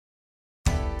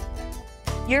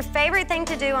Your favorite thing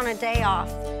to do on a day off?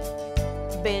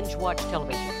 Binge watch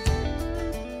television.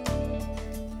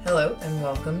 Hello and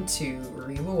welcome to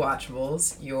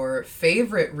Rebawatchables, your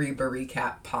favorite Reba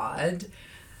recap pod.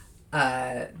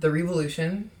 The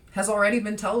Revolution has already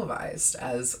been televised,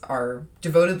 as our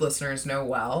devoted listeners know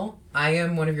well. I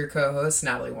am one of your co-hosts,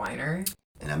 Natalie Weiner.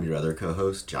 And I'm your other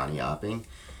co-host, Johnny Opping.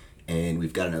 And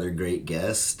we've got another great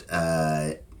guest,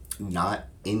 not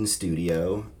in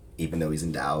studio, even though he's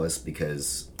in Dallas,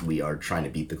 because we are trying to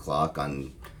beat the clock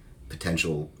on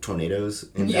potential tornadoes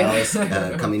in Dallas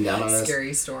coming down on us.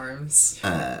 Scary storms.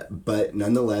 But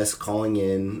nonetheless, calling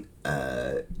in,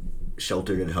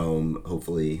 sheltered at home,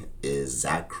 hopefully, is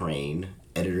Zac Crain,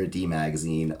 editor at D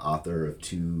Magazine, author of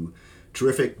 2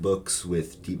 terrific books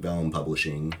with Deep Vellum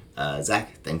Publishing.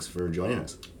 Zac, thanks for joining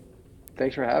us.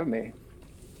 Thanks for having me.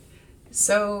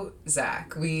 So,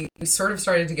 Zac, we sort of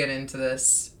started to get into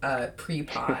this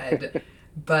pre-pod,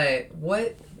 but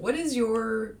what is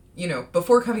your,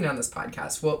 before coming on this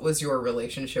podcast, what was your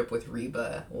relationship with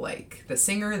Reba like? The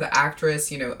singer, the actress,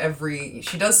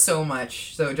 she does so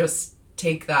much, so just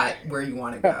take that where you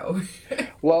want to go.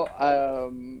 Well,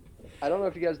 I don't know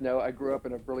if you guys know, I grew up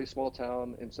in a really small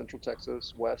town in Central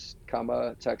Texas, West,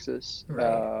 Texas.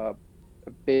 Right. A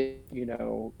big,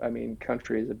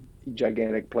 country is a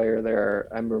gigantic player there.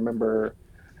 I remember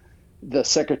the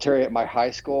secretary at my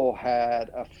high school had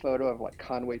a photo of like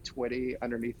Conway Twitty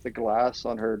underneath the glass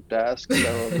on her desk.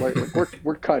 So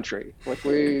we're country.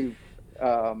 So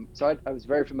I was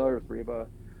very familiar with Reba.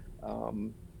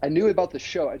 I knew about the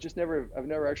show. I've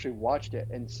never actually watched it,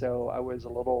 and so I was a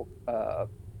little.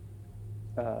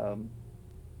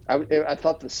 I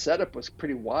thought the setup was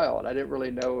pretty wild. I didn't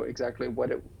really know exactly what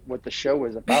the show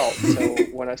was about. So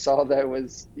when I saw that it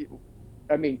was,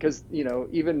 because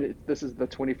even if this is the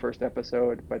 21st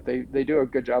episode, but they do a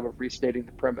good job of restating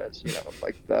the premise.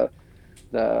 Like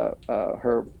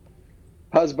her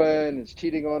husband is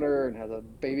cheating on her and has a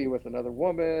baby with another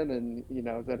woman, and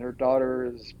then her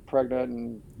daughter is pregnant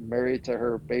and married to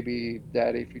her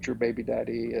future baby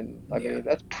daddy, and I mean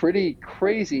that's pretty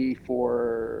crazy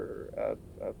for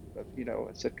a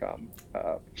sitcom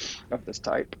of this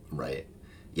type. Right.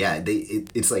 Yeah.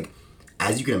 It's like,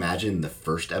 as you can imagine, the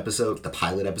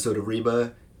pilot episode of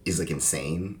Reba is like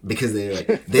insane, because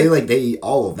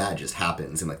all of that just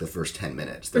happens in like the first 10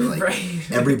 minutes. They're like,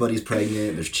 right. Everybody's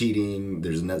pregnant, there's cheating,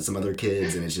 there's some other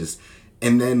kids, and it's just,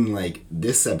 and then like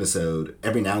this episode,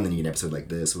 every now and then you get an episode like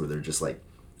this where they're just like,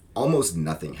 almost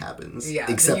nothing happens.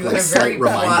 Yeah. Except like slight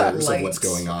reminders of what's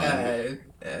going on.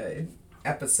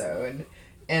 Episode.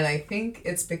 And I think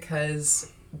it's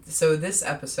because, so this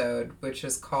episode, which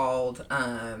is called,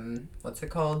 what's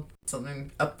it called?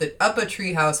 Something up a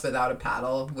treehouse without a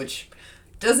paddle, which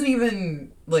doesn't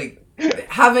even like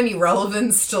have any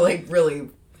relevance to like really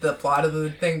the plot of the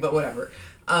thing, but whatever.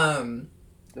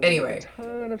 Anyway, a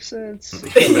ton of sense.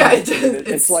 Yeah, it does.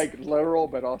 It's like literal,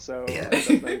 but also it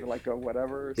doesn't even like go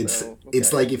whatever.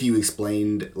 It's like if you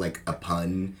explained like a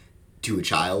pun to a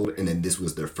child, and then this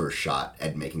was their first shot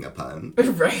at making a pun.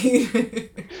 Right.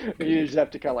 You just have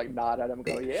to kind of like nod at them and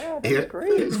go, "Yeah, that's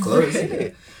great." It's close. Yeah.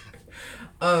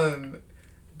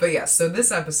 But yeah, so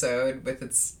this episode, with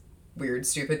its weird,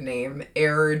 stupid name,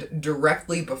 aired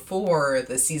directly before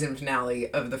the season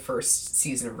finale of the first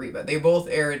season of Reba. They both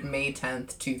aired May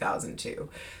 10th, 2002.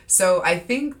 So I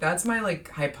think that's my, like,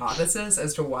 hypothesis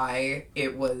as to why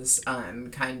it was,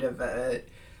 kind of a,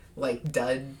 like,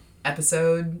 dud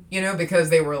episode, because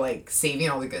they were, like, saving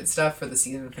all the good stuff for the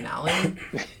season finale.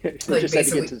 Like, just had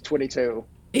to get to 22.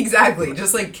 Exactly,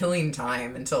 just, like, killing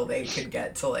time until they could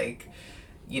get to, like,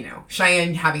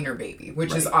 Cheyenne having her baby,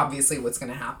 which is obviously what's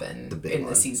going to happen in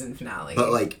the season finale.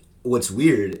 But, like, what's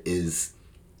weird is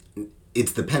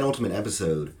it's the penultimate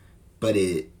episode, but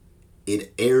it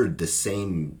aired the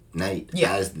same night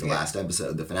as the last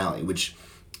episode, the finale, which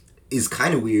is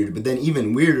kind of weird. But then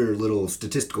even weirder little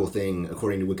statistical thing,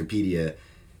 according to Wikipedia,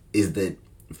 is that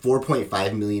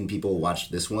 4.5 million people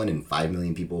watched this one and 5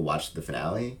 million people watched the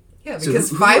finale. Yeah, because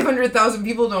 500,000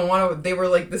 people don't want to. They were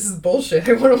like, "This is bullshit.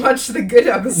 I want to watch the good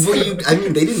episode."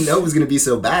 Well, they didn't know it was going to be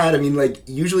so bad. I mean, like,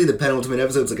 usually the penultimate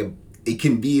episode's like it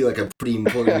can be like a pretty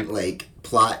important like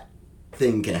plot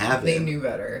thing can happen. They knew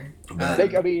better.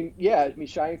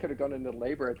 Cheyenne could have gone into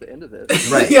labor at the end of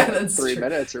this. Right. Yeah, that's 3 true.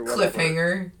 minutes or whatever.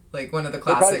 Cliffhanger, like one of the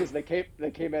classic.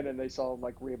 They came in and they saw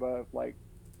like Reba like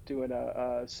doing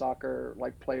a soccer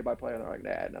like play-by-play, and they're like,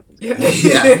 nah, nothing's gonna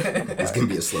happen. It's gonna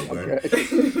be a slow burn.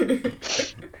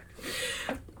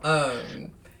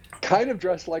 kind of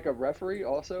dressed like a referee,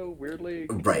 also weirdly,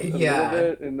 Right. a Yeah. little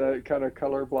bit in the kind of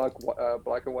color block,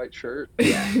 black and white shirt.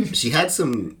 Yeah, she had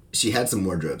some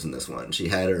wardrobes in this one. She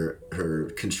had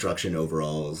her construction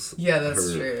overalls. Yeah,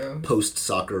 that's her true. Post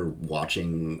soccer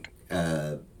watching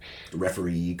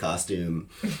referee costume.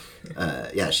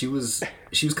 Yeah, she was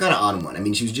kind of on one. I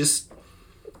mean, she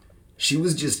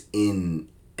was just in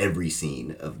every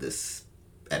scene of this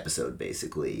episode,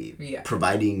 basically. Yeah.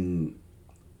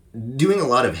 Doing a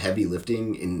lot of heavy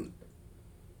lifting in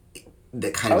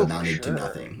that kind of amounted to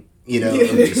nothing. You know, Yeah.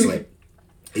 of just like,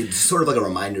 it's sort of like a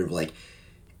reminder of like,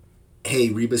 hey,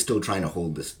 Reba's still trying to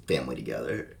hold this family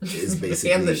together. Is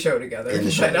basically And the show together. And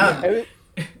the show, But, yeah.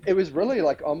 It was really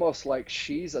like almost like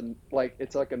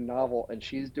it's like a novel, and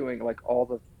she's doing like all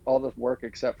the work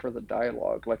except for the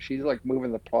dialogue. Like she's like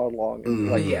moving the plot along and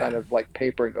like Yeah. kind of like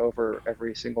papering over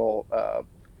every single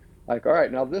like, all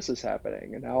right, now this is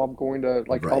happening, and now I'm going to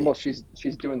like Right. almost she's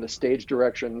doing the stage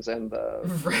directions and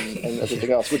Right. and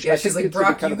everything else. Which Yeah, I she's think like, gets to be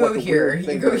Brock, kind you of go like a here. weird You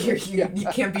thing go where- here. You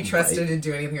Yeah. can't be trusted Right. to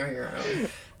do anything on your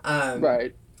own.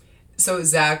 Right. So,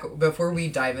 Zach, before we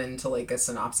dive into, like, a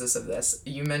synopsis of this,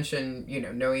 you mentioned,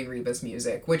 knowing Reba's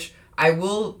music, which I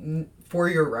will, for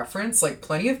your reference, like,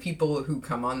 plenty of people who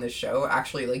come on this show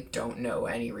actually, like, don't know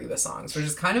any Reba songs, which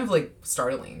is kind of, like,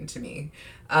 startling to me.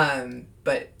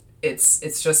 But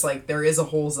it's just, like, there is a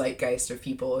whole zeitgeist of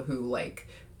people who, like,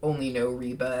 only know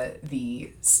Reba,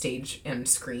 the stage and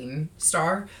screen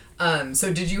star.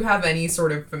 So did you have any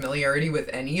sort of familiarity with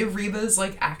any of Reba's,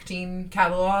 like, acting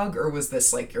catalog, or was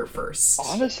this, like, your first?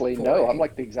 Honestly, foray? no. I'm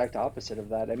like the exact opposite of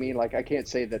that. I mean, like, I can't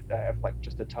say that I have like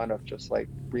just a ton of just like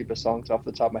Reba songs off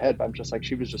the top of my head, but I'm just like,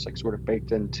 she was just like sort of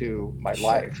baked into my Sure.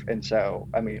 life. And so,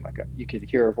 I mean, like you could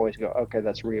hear her voice and go, okay,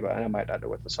 that's Reba. And I might not know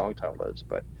what the song title is,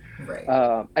 but, Right.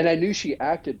 and I knew she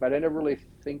acted, but I never really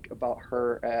think about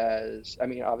her as, I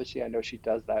mean, obviously I know she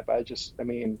does that, but I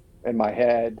mean, in my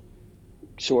head,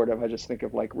 sort of, I just think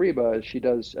of like Reba. She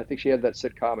does. I think she had that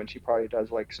sitcom, and she probably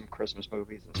does like some Christmas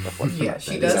movies and stuff like that. Yeah,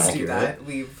 she That does is do accurate. that.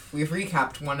 We've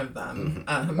recapped one of them.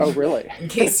 Oh, really? In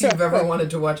case you've ever wanted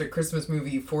to watch a Christmas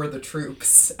movie for the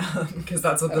troops, because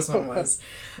that's what this one was.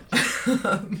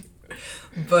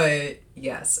 But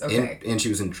yes, okay. And she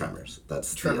was in Tremors.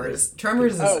 That's the other- Tremors.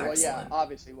 Tremors is Oh, well, excellent. yeah,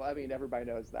 obviously. Well, I mean, everybody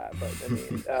knows that, but I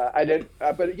mean, I didn't.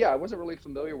 But yeah, I wasn't really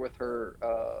familiar with her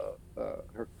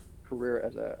career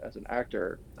as an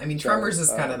actor. I mean, So, Tremors is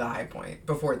kind of the high point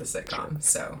before the sitcom.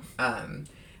 So,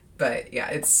 but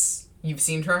yeah, you've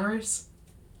seen Tremors?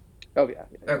 Oh yeah.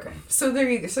 Okay, so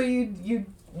you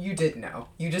did know.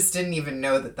 You just didn't even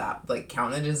know that like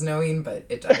counted as knowing, but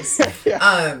it does.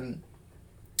 Yeah.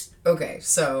 Okay,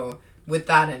 so with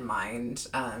that in mind,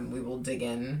 we will dig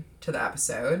in to the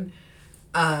episode.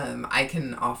 I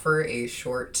can offer a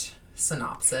short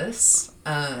synopsis.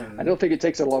 I don't think it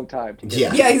takes a long time. To get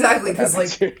Yeah. Yeah, exactly, because what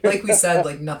happens. like we said,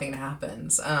 like nothing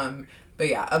happens. But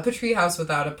yeah, up a treehouse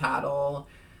without a paddle.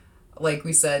 Like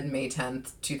we said, May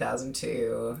 10th,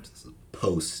 2002.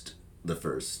 Post the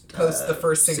first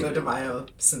Cinco de Mayo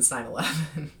since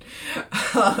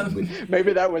 9/11.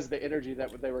 Maybe that was the energy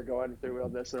that they were going through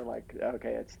on this. They're like,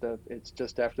 okay, it's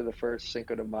just after the first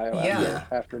Cinco de Mayo, Yeah.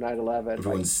 after 9/11.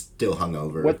 Everyone's still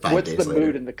hungover. Like, 5 what's days the later.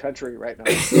 mood in the country right now?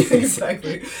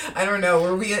 Exactly. I don't know.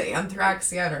 Were we at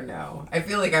Anthrax yet or no? I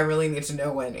feel like I really need to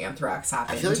know when Anthrax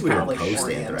happened. I feel like to we kinda, were post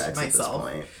orient Anthrax at this myself.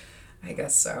 point. I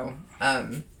guess so.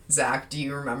 Zach, do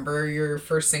you remember your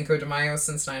first Cinco de Mayo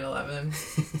since 9/11?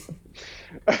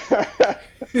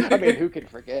 I mean, who can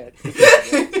forget?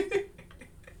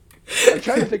 I'm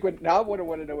trying to think now I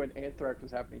want to know when Anthrax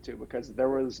was happening too, because I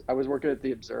was working at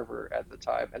the Observer at the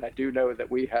time, and I do know that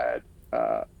we had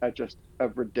just a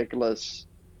ridiculous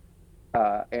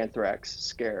anthrax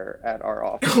scare at our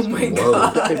office. Oh my Whoa.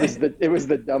 god. It was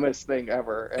the dumbest thing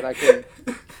ever, and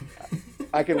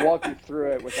I can walk you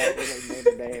through it without really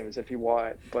naming names if you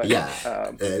want. But Yeah,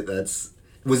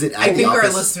 was it? At I the think our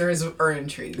office? listeners are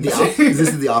intrigued. Is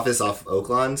this the office off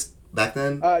Oaklawn back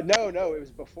then? no, it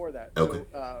was before that. Okay.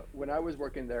 So when I was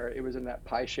working there, it was in that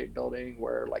pie-shaped building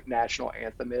where like National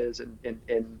Anthem is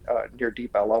in near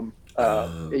Deep Ellum.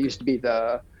 Okay. It used to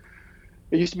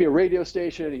be a radio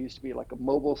station. It used to be like a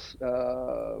mobile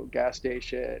gas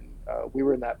station. We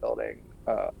were in that building.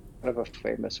 Kind of a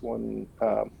famous one.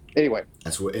 Anyway.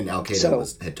 That's where, and Al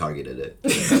Qaeda had targeted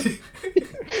it.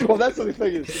 Well, that's the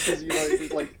thing is because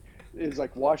it's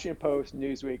like Washington Post,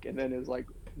 Newsweek, and then it's like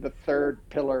the third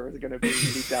pillar is going to be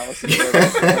the Dallas.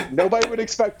 Like, nobody would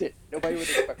expect it.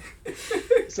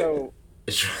 So.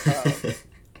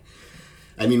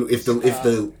 I mean, if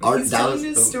the art He's Dallas. telling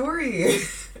his story.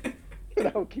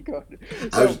 No, keep going.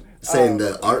 I was saying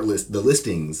the the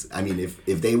listings. I mean,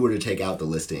 if they were to take out the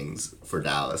listings for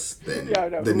Dallas, then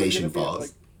the nation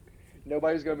falls.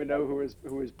 Nobody's going to know who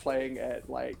was playing at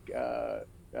like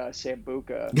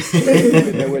Sambuca.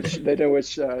 they know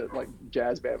which like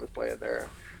jazz band was playing there.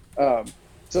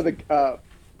 So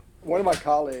one of my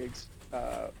colleagues,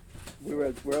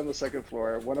 we're on the second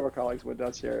floor. One of our colleagues went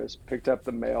downstairs, picked up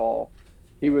the mail.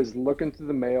 He was looking through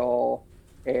the mail,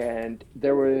 and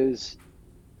there was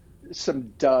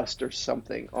some dust or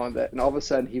something on that. And all of a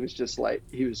sudden, he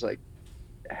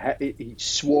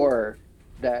swore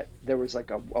that there was like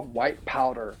a white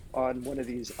powder on one of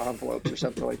these envelopes or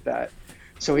something like that.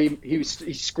 So he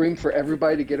screamed for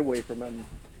everybody to get away from him.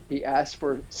 He asked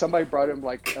for somebody brought him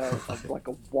like a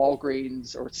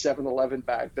Walgreens or 7-Eleven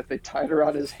bag that they tied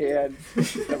around his hand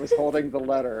that was holding the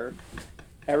letter.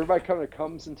 Everybody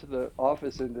comes into the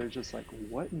office and they're just like,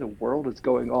 what in the world is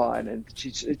going on? And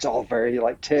it's all very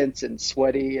like tense and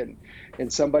sweaty, and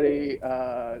somebody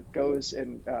goes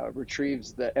and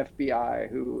retrieves the FBI,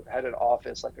 who had an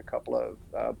office like a couple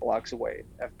of blocks away.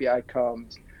 FBI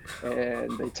comes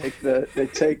and they take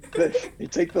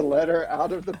the letter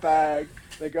out of the bag.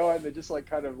 They go and they just like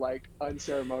kind of like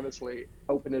unceremoniously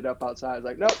open it up outside. It's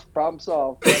like, nope, problem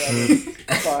solved. Whatever,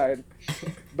 fine.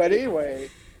 But anyway,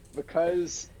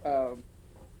 because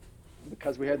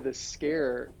we had this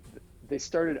scare, they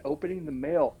started opening the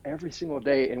mail every single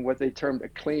day in what they termed a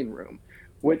clean room,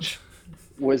 which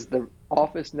was the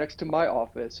office next to my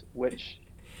office, which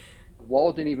the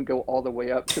wall didn't even go all the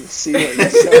way up to the ceiling.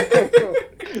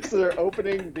 So they're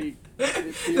opening the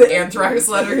anthrax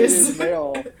letters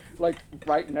mail like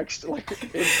right next to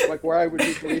like where I would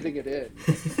be breathing it in.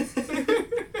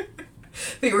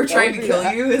 They were trying to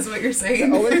kill you, is what you're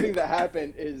saying? The only thing that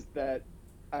happened is that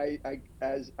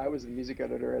as I was a music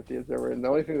editor at the Observer, and the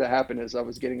only thing that happened is I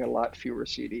was getting a lot fewer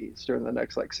CDs during the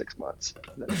next like 6 months.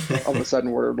 All of a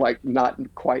sudden, we're like not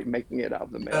quite making it out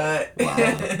of the mail.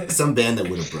 Wow, some band that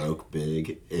would have broke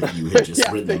big if you had just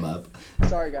written them up.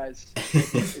 Sorry, guys.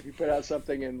 If you put out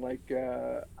something in like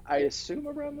I assume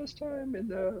around this time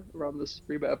around this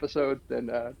Reba episode, then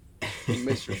you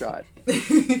missed your shot.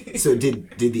 So did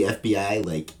the FBI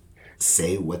like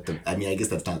say what I mean, I guess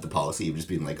that's not the policy of just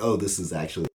being like, oh, this is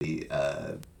actually the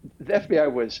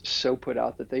FBI was so put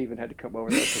out that they even had to come over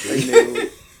there because they knew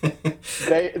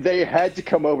they had to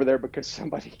come over there because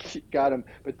somebody got them.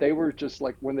 But they were just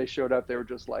like, when they showed up, they were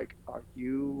just like, are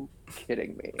you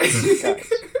kidding me?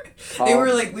 Guys, they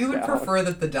were like, we would prefer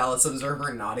that the Dallas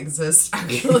Observer not exist,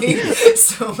 actually.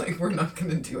 So like, we're not going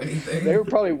to do anything. They were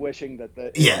probably wishing that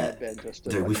had been just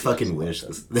we fucking wish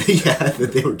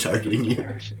that they were targeting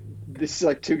you. This is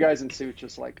like two guys in suits,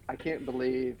 just like, I can't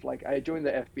believe, like, I joined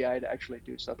the FBI to actually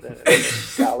do something in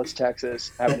Dallas,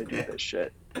 Texas, having to do this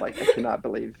shit. Like, I cannot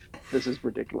believe this is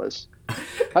ridiculous.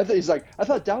 He's like, I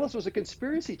thought Dallas was a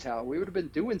conspiracy town. We would have been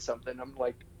doing something. I'm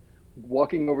like,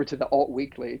 walking over to the Alt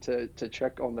Weekly to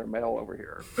check on their mail over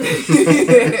here.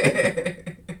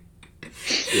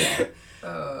 Yeah.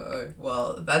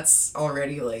 Well, that's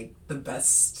already like the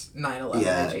best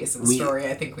 9/11 adjacent story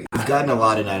I think we've gotten a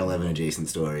lot of 9/11 adjacent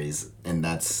stories, and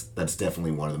that's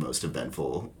definitely one of the most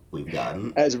eventful we've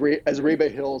gotten. As Reba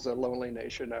Hill's a lonely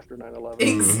nation after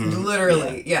 9/11.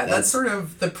 Literally, that's sort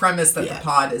of the premise that the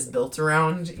pod is built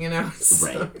around, you know.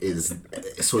 So. Right, is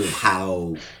sort of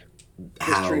how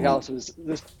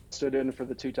this stood in for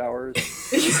the two towers.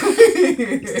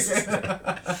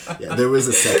 Yeah, there was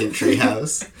a second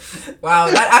treehouse. Wow,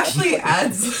 that actually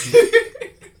adds.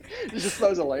 It just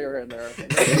throws a layer in there.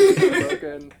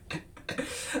 Broken.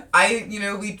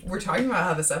 We were talking about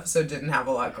how this episode didn't have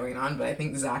a lot going on, but I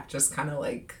think Zach just kind of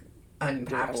like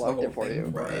unpacked the whole for thing you.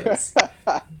 Right.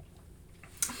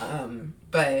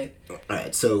 But all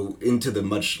right, so into the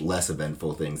much less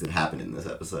eventful things that happened in this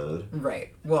episode.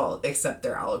 Right. Well, except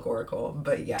they're allegorical,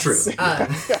 but yes. True.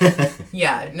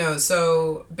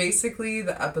 So basically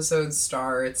the episode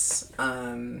starts,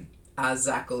 as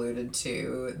Zach alluded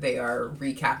to, they are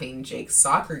recapping Jake's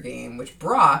soccer game, which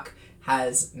Brock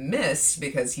has missed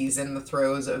because he's in the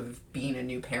throes of being a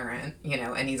new parent, you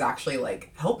know, and he's actually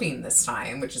like helping this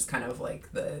time, which is kind of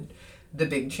like the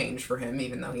big change for him,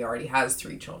 even though he already has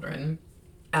 3 children.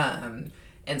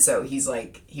 And so he's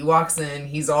like, he walks in,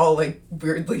 he's all like,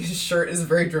 weirdly, his shirt is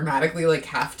very dramatically like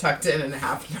half tucked in and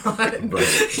half not,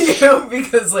 right. You know,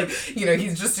 because like, you know,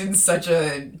 he's just in such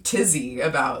a tizzy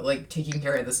about like taking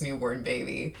care of this newborn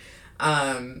baby.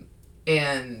 And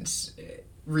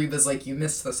Reba's like, you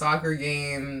missed the soccer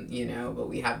game, you know, but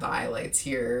we have the highlights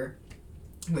here,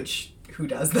 which who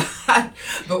does that?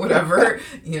 But whatever,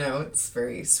 you know, it's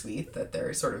very sweet that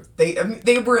they're sort of,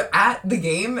 they were at the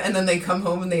game and then they come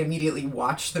home and they immediately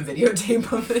watch the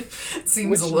videotape of it. It seems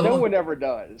Which a little... no one ever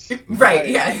does. Right,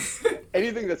 yeah.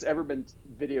 Anything that's ever been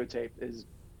videotaped is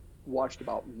watched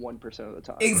about 1% of the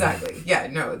time. Exactly. Yeah,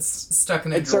 no, it's stuck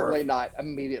in a It's drawer. certainly not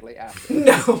immediately after.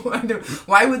 No, I know.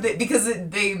 Why would they? Because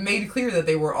they made clear that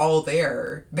they were all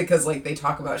there. Because, like, they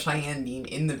talk about Cheyenne being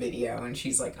in the video, and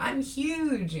she's like, I'm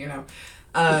huge, you know.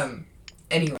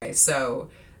 Anyway, so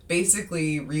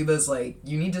basically, Reba's like,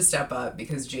 you need to step up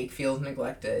because Jake feels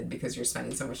neglected because you're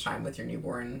spending so much time with your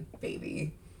newborn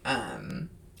baby.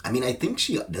 I mean, I think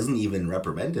she doesn't even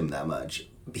reprimand him that much.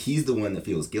 He's the one that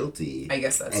feels guilty. I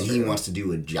guess that's true. true. And he wants to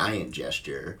do a giant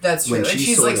gesture. That's true. And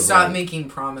she's like, stop making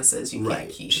promises you can't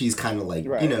keep. She's kind of like,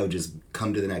 you know, just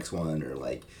come to the next one, or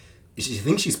like, she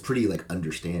thinks she's pretty like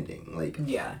understanding. Like,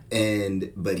 yeah.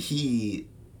 But he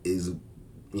is,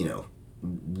 you know,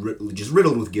 just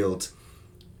riddled with guilt,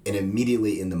 and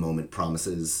immediately in the moment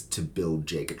promises to build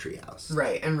Jake a treehouse.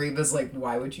 Right, and Reba's like,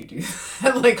 why would you do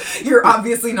that? Like, you're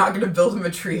obviously not going to build him a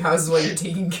treehouse while you're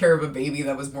taking care of a baby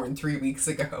that was born 3 weeks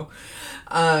ago.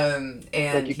 And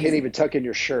like, you can't even tuck in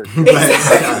your shirt.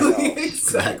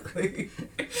 Exactly.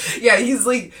 Yeah, he's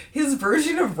like, his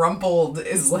version of Rumpled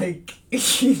is like,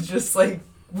 he just like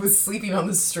was sleeping on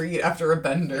the street after a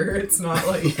bender. It's not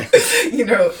like, you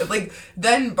know, like,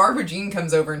 then Barbara Jean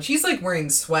comes over and she's like wearing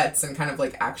sweats and kind of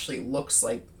like actually looks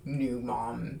like new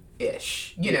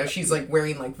mom-ish. You know, she's like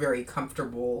wearing like very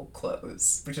comfortable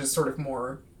clothes, which is sort of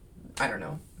more, I don't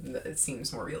know, it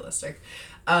seems more realistic.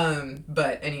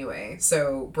 But anyway,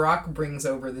 so Brock brings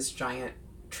over this giant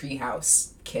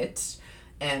treehouse kit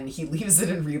and he leaves it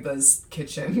in Reba's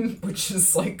kitchen, which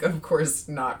is, like, of course,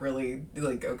 not really,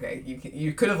 like, okay,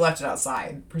 you could have left it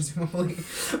outside, presumably.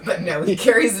 But no, he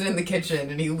carries it in the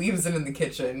kitchen, and he leaves it in the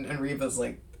kitchen, and Reba's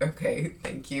like, okay,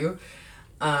 thank you.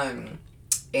 And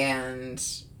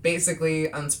basically,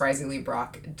 unsurprisingly,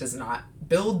 Brock does not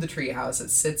build the treehouse.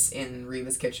 It sits in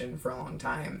Reba's kitchen for a long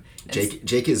time.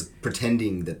 Jake is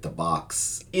pretending that the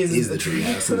box is the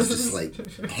treehouse, and is just, like,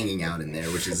 hanging out in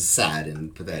there, which is sad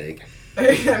and pathetic.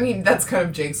 I mean, that's kind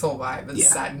of Jake's whole vibe. It's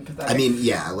sad and pathetic. I mean,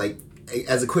 yeah, like,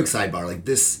 as a quick sidebar, like,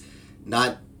 this,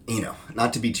 not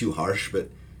to be too harsh, but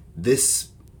this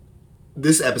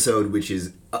episode, which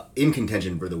is in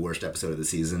contention for the worst episode of the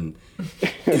season,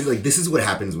 is like, this is what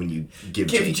happens when you give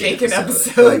Jake an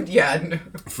episode. Like, yeah. No.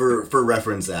 For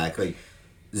reference, Zach, like,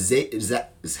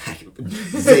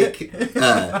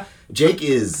 Jake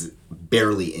is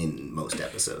barely in most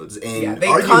episodes, and they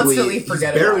arguably constantly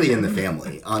forget he's barely about in the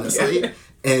family, honestly. Yeah.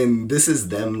 And this is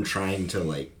them trying to,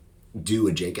 like, do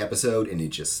a Jake episode, and it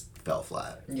just fell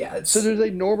flat. Yeah. So do they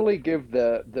normally give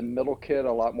the middle kid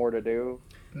a lot more to do?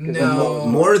 No,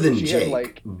 more than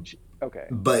Jake. Okay,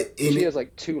 but she has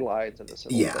like 2 lines in this.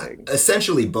 Thing.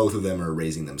 Essentially, both of them are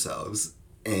raising themselves,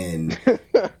 and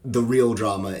the real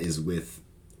drama is with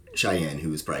Cheyenne,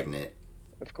 who is pregnant,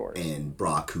 of course, and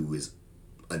Brock, who is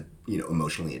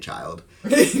emotionally a child.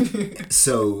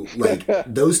 So, like,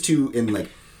 those two,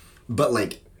 but,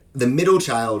 like, the middle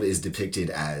child is depicted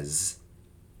as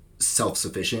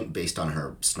self-sufficient based on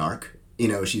her snark. You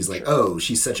know, she's like, oh,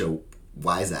 she's such a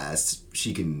wise ass,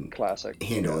 she can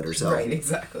handle it herself. Right,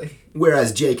 exactly.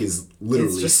 Whereas Jake is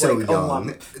literally so like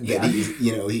young that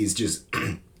he's just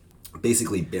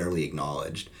basically barely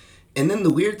acknowledged. And then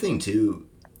the weird thing too,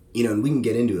 and we can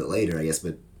get into it later, I guess,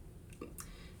 but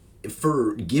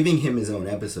for giving him his own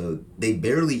episode, they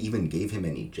barely even gave him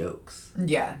any jokes.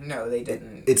 Yeah, no, they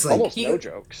didn't. It's like almost no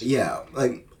jokes. Yeah,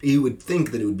 like, you would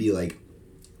think that it would be like,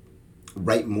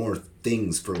 write more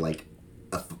things for, like,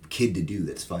 a kid to do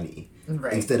that's funny.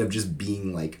 Right. Instead of just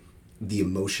being, like, the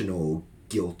emotional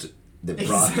guilt that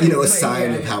Brock, a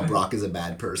sign of how Brock is a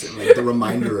bad person. Like, the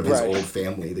reminder of his old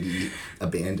family that he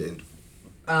abandoned.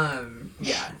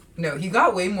 Yeah. No, he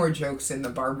got way more jokes in the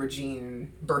Barbara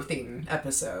Jean birthing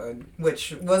episode,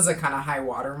 which was a kind of high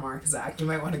watermark, Zach. You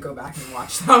might want to go back and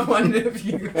watch that one if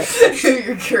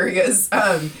you're curious.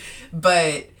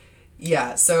 But,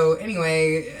 yeah, so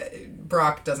anyway,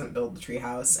 Brock doesn't build the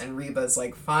treehouse, and Reba's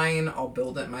like, fine, I'll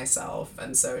build it myself.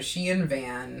 And so she and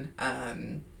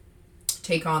Van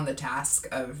take on the task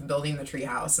of building the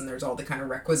treehouse, and there's all the kind of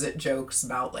requisite jokes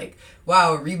about, like,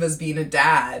 wow, Reba's being a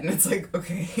dad, and it's like,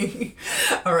 okay,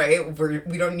 all right,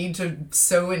 we don't need to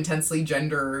so intensely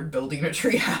gender building a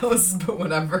treehouse, but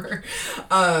whatever.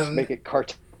 Just make it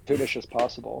cartoonish as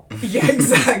possible. Yeah,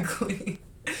 exactly.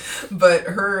 But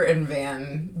her and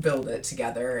Van build it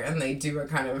together, and they do a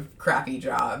kind of crappy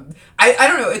job. I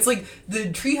don't know, it's like the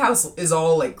treehouse is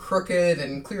all, like, crooked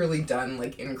and clearly done,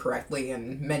 like, incorrectly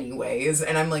in many ways,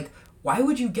 and I'm like, why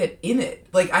would you get in it?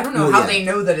 Like, I don't know how they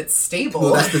know that it's stable.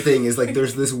 Well, that's the thing, is, like,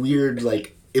 there's this weird,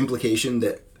 like, implication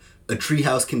that a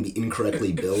treehouse can be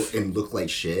incorrectly built and look like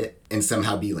shit and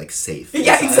somehow be, like, safe.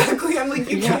 Yeah, exactly. I'm like,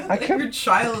 you can't let your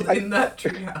child in that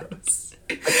treehouse.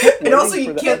 And also,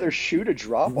 you can't... other shoe to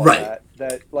drop on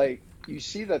that, like, you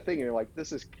see that thing and you're like,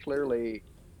 this is clearly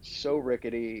so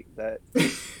rickety that,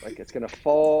 like, it's gonna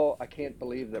fall. I can't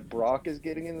believe that Brock is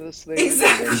getting into this thing.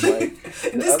 Exactly. Like,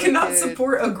 this cannot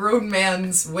support a grown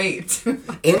man's weight.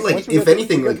 And, like, if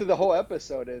anything, like, through the whole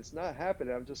episode, it's not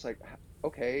happening. I'm just like,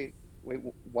 okay, wait,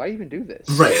 why even do this?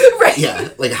 Right. Yeah.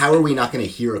 Like, how are we not going to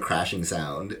hear a crashing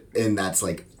sound? And that's,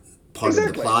 like, part of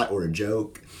the plot or a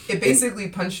joke. It basically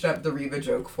punched up the Reba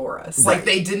joke for us. Like,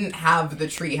 they didn't have the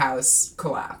treehouse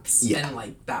collapse. Yeah. And,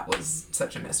 like, that was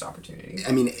such a missed opportunity.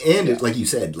 I mean, and like you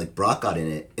said, like, Brock got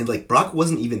in it. And, like, Brock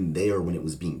wasn't even there when it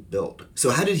was being built.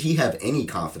 So how did he have any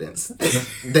confidence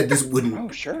that this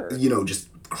wouldn't, you know, just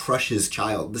crush his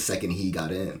child the second he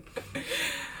got in?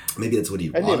 Maybe that's what he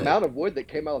wanted. And the amount of wood that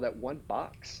came out of that one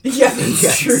box. Yeah,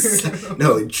 that's true.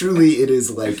 No, truly, it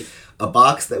is like a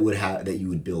box that you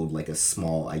would build like a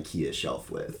small IKEA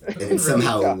shelf with, and it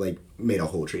somehow like made a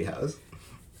whole treehouse.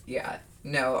 Yeah.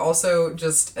 No. Also,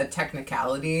 just a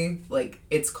technicality. Like,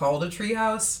 it's called a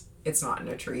treehouse. It's not in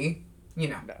a tree. You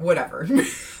know, whatever.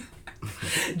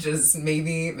 Just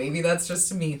maybe that's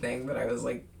just a me thing. But I was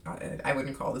like, I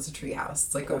wouldn't call this a treehouse.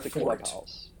 It's like a fort.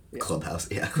 Clubhouse. Yeah. Clubhouse,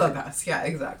 yeah. Clubhouse, yeah,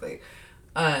 exactly.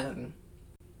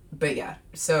 But yeah,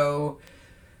 so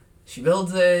she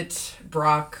builds it.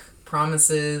 Brock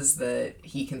promises that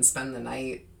he can spend the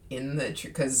night in the tree,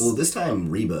 because... Well, this time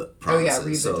Reba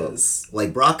promises. Reba does.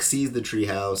 Like, Brock sees the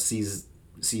treehouse,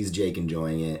 sees Jake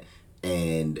enjoying it,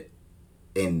 and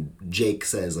Jake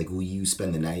says, like, will you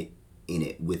spend the night in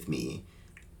it with me?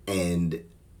 And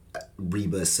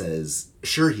Reba says,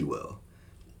 sure he will.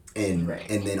 And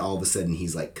then all of a sudden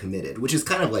he's, like, committed, which is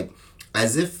kind of like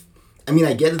as if, I mean,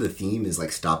 I get that the theme is,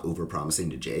 like, stop over-promising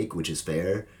to Jake, which is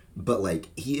fair, but, like,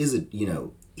 he's a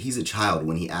child.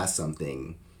 When he asks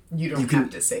something, you have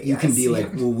to say yes. You can be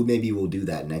like, well, maybe we'll do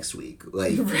that next week.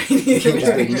 Like, you can't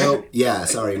just be, nope, yeah,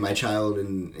 sorry, my child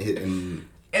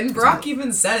And Brock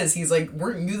even says, he's like,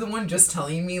 weren't you the one just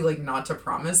telling me, like, not to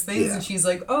promise things? Yeah. And she's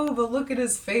like, oh, but look at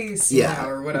his face, you know,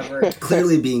 or whatever.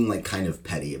 Clearly being, like, kind of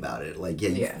petty about it. Like,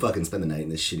 you fucking spend the night in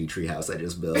this shitty treehouse I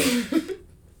just built.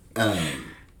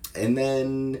 And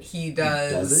then... He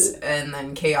does it. And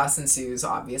then chaos ensues,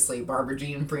 obviously. Barbara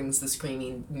Jean brings the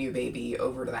screaming new baby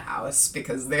over to the house,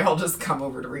 because they all just come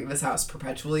over to Reba's house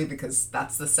perpetually, because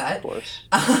that's the set. Of course.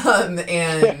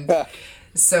 And...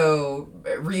 So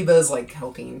Reba's, like,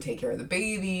 helping take care of the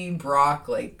baby. Brock,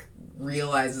 like,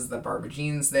 realizes that Barbara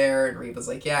Jean's there, and Reba's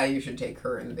like, yeah, you should take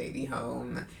her and the baby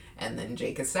home. And then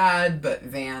Jake is sad, but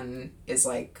Van is,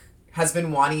 like, has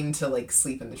been wanting to, like,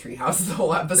 sleep in the treehouse the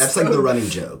whole episode. That's, like, the running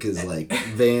joke, is, like,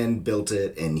 Van built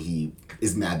it, and he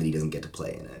is mad that he doesn't get to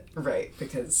play in it. Right,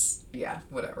 because, yeah,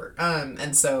 whatever.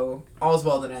 And so, all's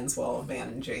well that ends well. Van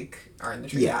and Jake are in the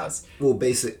treehouse. Yeah. Well,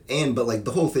 but, like,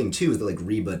 the whole thing, too, is that, like,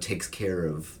 Reba takes care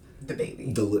of... the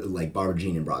baby. Like, Barbara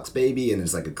Jean and Brock's baby, and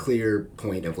there's, like, a clear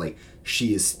point of, like,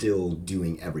 she is still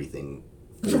doing everything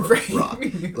for Brock.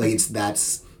 Like,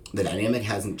 the dynamic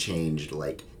hasn't changed,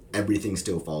 like, everything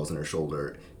still falls on her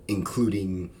shoulder,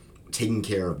 including taking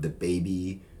care of the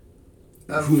baby...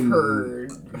 of her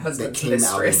husband's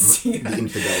mistress. Out of the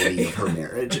infidelity of her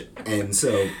marriage. And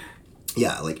so,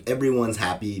 yeah, like, everyone's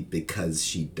happy because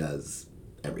she does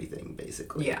everything,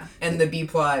 basically. Yeah, and the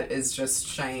B-plot is just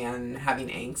Cheyenne having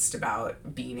angst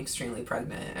about being extremely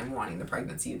pregnant and wanting the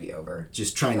pregnancy to be over.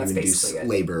 Just trying to induce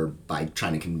labor by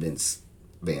trying to convince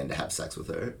Van to have sex with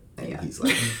her. And he's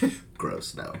like,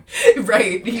 gross, no.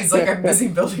 Right, he's like, I'm busy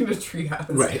building a treehouse.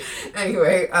 Right.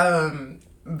 Anyway,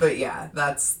 but yeah,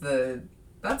 that's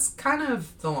kind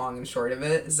of the long and short of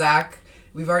it. Zach,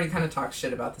 we've already kind of talked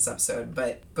shit about this episode,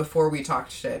 but before we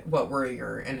talked shit, what were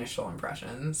your initial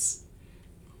impressions?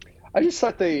 I just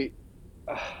thought I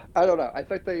don't know. I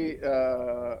thought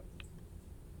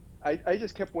I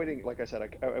just kept waiting. Like I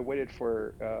said, I waited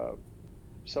for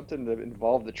something to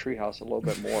involve the treehouse a little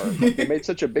bit more. Like, they made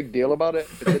such a big deal about it,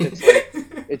 but then it's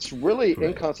like, it's really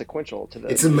inconsequential to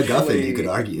this. It's a MacGuffin, really, you could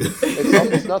argue.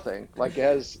 It's nothing. Like,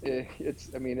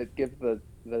 it gives the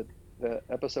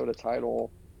episode a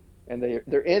title, and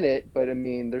they're in it, but I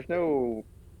mean,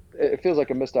 it feels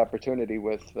like a missed opportunity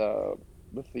with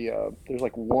there's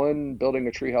like one building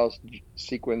a treehouse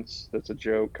sequence that's a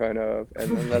joke, kind of,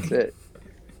 and then that's it.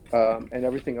 And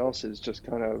everything else is just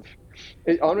kind of,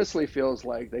 it honestly feels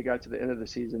like they got to the end of the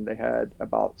season, they had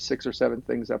about 6 or 7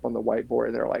 things up on the whiteboard,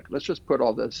 and they're like, let's just put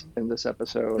all this in this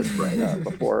episode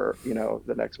before,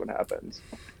 the next one happens.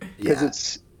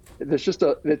 Because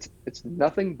it's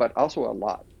nothing, but also a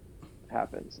lot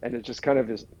happens. And it just kind of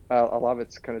is, a lot of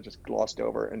it's kind of just glossed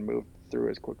over and moved through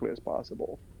as quickly as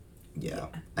possible. Yeah.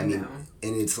 I mean,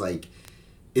 and it's like,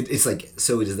 it's like,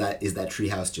 so is that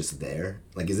treehouse just there?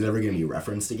 Like, is it ever going to be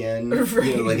referenced again?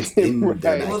 Right. Like, it's in their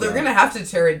backyard. Well, they're going to have to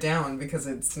tear it down because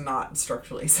it's not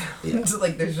structurally sound. Yeah.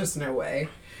 Like, there's just no way.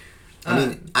 I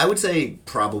mean, I would say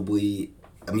probably,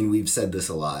 I mean, we've said this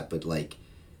a lot, but, like,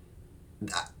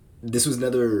 this was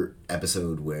another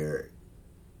episode where,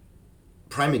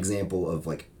 prime example of,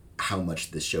 like, how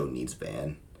much this show needs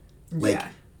Van. Like,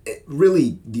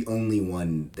 really the only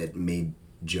one that made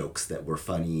jokes that were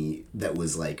funny, that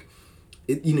was like,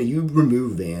 you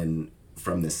remove Van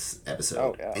from this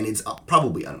episode, and it's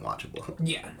probably unwatchable.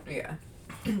 Yeah.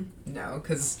 No,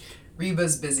 because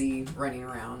Reba's busy running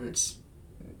around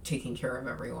taking care of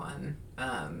everyone,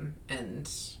 and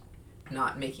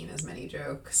not making as many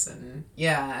jokes, and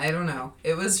I don't know.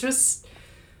 It was just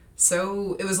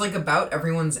so, it was like about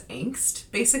everyone's angst,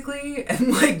 basically,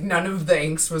 and like none of the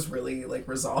angst was really like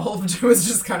resolved. It was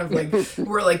just kind of like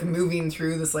we're like moving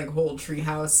through this like whole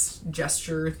treehouse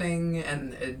gesture thing,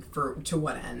 and to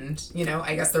what end?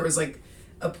 I guess there was like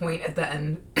a point at the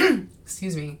end,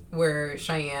 excuse me, where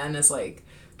Cheyenne is like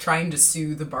trying to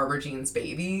soothe the Barbara Jean's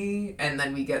baby, and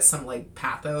then we get some like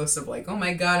pathos of like, oh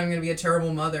my god, I'm gonna be a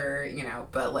terrible mother,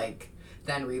 but like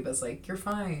then Reba's like, you're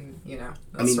fine,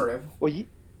 That's sort of.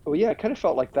 Well, yeah, it kind of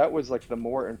felt like that was like the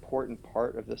more important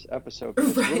part of this episode.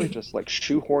 It's really just like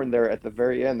shoehorned there at the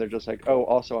very end. They're just like, oh,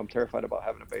 also I'm terrified about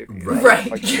having a baby. Right.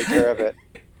 Like, take care of it.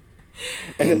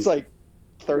 And it's like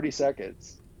 30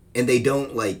 seconds. And they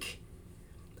don't like,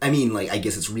 I mean, like, I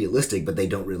guess it's realistic, but they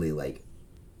don't really like,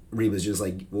 Reba's just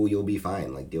like, well, you'll be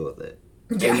fine, like, deal with it.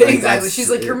 Yeah, like, exactly. She's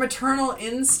like, your maternal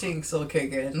instincts will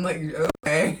kick in. Like,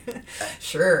 okay,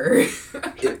 sure.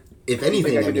 If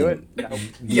anything, I mean, do it? No.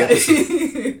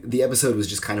 The episode was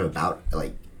just kind of about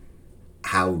like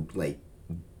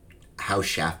how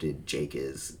shafted Jake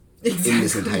is in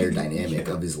this entire dynamic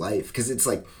of his life, because it's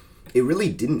like it really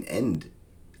didn't end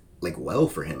like well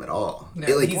for him at all.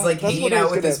 No, he's like hanging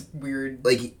out with his weird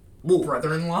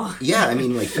brother-in-law. Yeah, I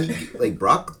mean, like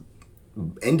Brock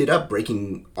ended up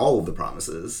breaking all of the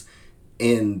promises,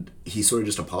 and he sort of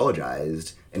just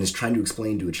apologized and is trying to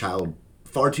explain to a child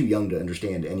far too young to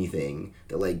understand anything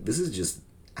that, like, this is just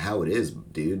how it is,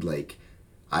 dude. Like,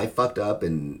 I fucked up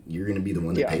and you're gonna be the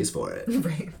one that pays for it.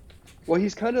 Right. Well,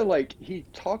 he's kind of like, he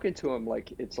talking to him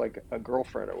like it's like a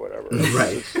girlfriend or whatever.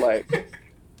 Right. It's like,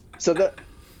 so that,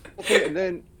 and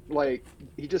then like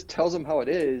he just tells him how it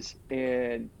is,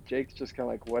 and Jake's just kind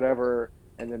of like whatever,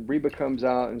 and then Reba comes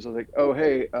out and is like, oh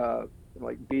hey,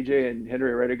 like BJ and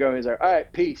Henry are ready to go, and he's like, all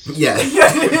right, peace. Yeah.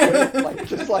 Like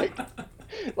just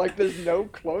like there's no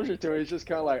closure to it. It's just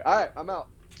kind of like, all right, I'm out.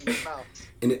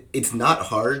 And it's not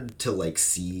hard to like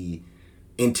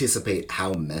anticipate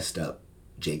how messed up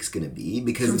Jake's gonna be,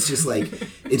 because it's just like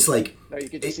no, you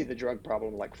can just see the drug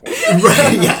problem like forming.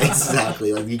 Right, yeah,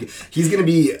 exactly. Like he's gonna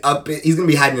be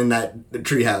hiding in that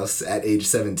treehouse at age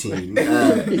 17.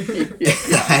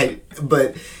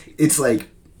 But it's like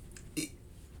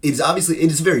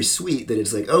it's very sweet that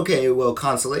it's like, okay, well,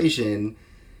 consolation,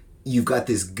 you've got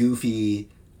this goofy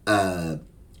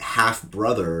half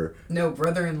brother. No,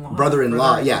 brother-in-law.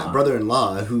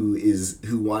 Brother-in-law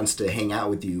who wants to hang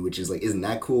out with you, which is like, isn't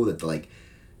that cool that like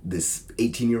this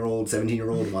 18-year-old,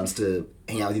 17-year-old wants to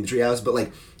hang out with you in the treehouse? But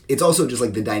like, it's also just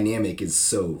like the dynamic is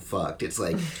so fucked. It's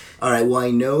like, all right, well, I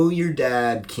know your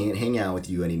dad can't hang out with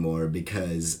you anymore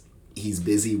because he's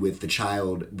busy with the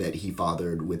child that he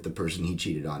fathered with the person he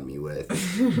cheated on me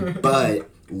with. But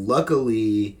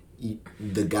luckily,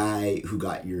 the guy who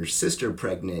got your sister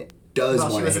pregnant does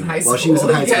want to hang while she was in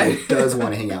high school, does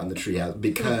want to hang out in the treehouse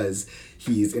because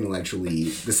he's intellectually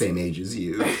the same age as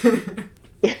you.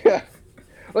 Yeah.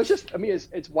 Well, it's just, I mean,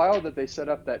 it's wild that they set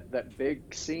up that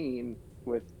big scene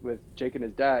with Jake and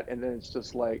his dad, and then it's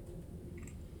just like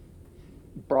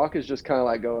Brock is just kind of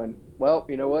like going, well,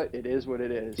 you know what? It is what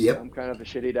it is. Yep. I'm kind of a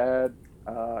shitty dad.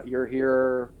 You're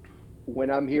here. When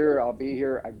I'm here, I'll be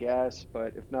here, I guess.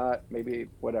 But if not, maybe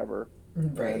whatever.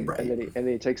 Right. And then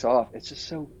he takes off. It's just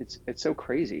so it's so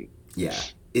crazy. Yeah.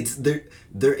 It's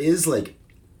there is like,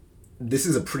 this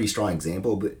is a pretty strong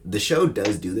example, but the show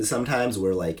does do this sometimes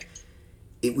where like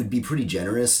it would be pretty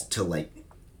generous to like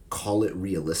call it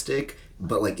realistic,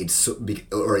 but like it's so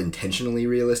or intentionally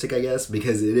realistic, I guess,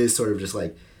 because it is sort of just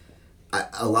like,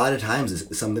 a lot of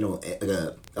times something will,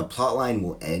 a plot line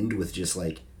will end with just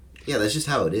like, yeah, that's just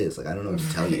how it is. Like, I don't know what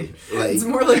to tell you. Like, it's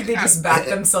more like they just back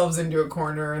themselves into a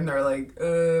corner and they're like,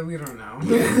 we don't know.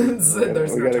 There's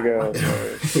we no gotta time.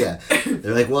 go. yeah,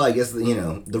 they're like, well, I guess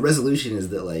the resolution is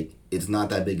that like it's not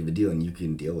that big of a deal and you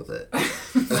can deal with it.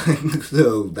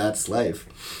 So that's life.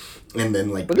 And then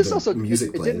like, But this the also music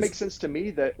it plays. didn't make sense to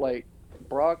me that like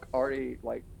Brock already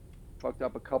like fucked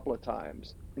up a couple of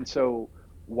times, and so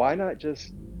why not just?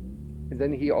 And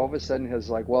then he all of a sudden has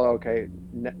like, well, okay,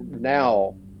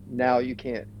 now you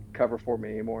can't cover for me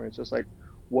anymore. It's just like,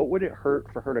 what would it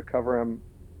hurt for her to cover him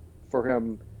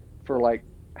for like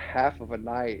half of a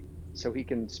night so he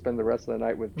can spend the rest of the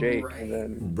night with Jake, Right. and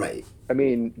then Right. I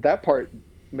mean that part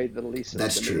made the least sense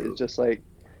That's to true. me. It's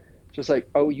just like,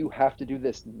 oh, you have to do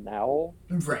this now.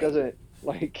 Right. It doesn't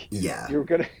like Yeah.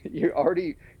 you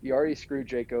already screwed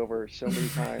Jake over so many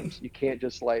times. You can't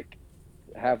just like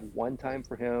have one time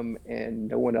for him and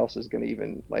no one else is gonna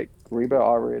even like. Reba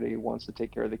already wants to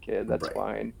take care of the kid. That's Right.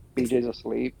 fine. BJ's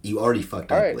asleep. You already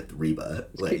fucked All up right. with Reba.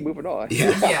 Let's Like, keep moving on.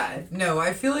 Yeah. Yeah, no,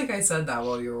 I feel like I said that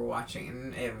while you were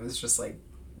watching. It was just like,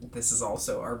 this is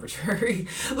also arbitrary.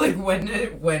 Like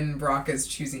when Brock is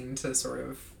choosing to sort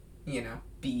of,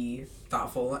 be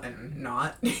thoughtful and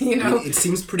not, I mean, it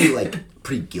seems pretty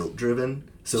guilt driven.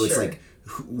 So it's Sure. like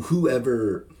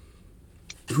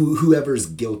whoever's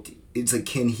guilty. It's like,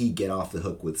 can he get off the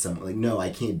hook with someone? Like, no, I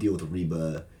can't deal with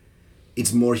Reba.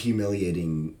 It's more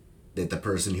humiliating that the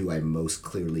person who I most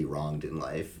clearly wronged in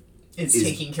life It's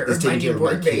taking care of my taking care of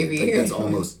my newborn kid. baby. Like, that's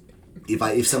almost,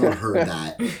 if someone heard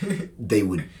that, they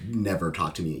would never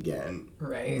talk to me again.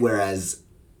 Right. Whereas,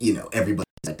 everybody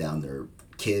let down their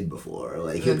kid before.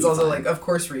 Like, And he'll it's be also fine. like, of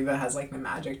course, Reba has like the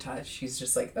magic touch. She's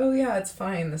just like, oh yeah, it's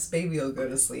fine. This baby will go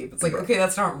to sleep. It's like, okay,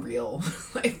 that's not real.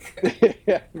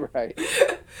 Yeah, right.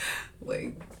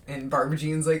 And Barbara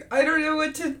Jean's like, I don't know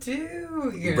what to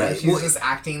do. Right. She's just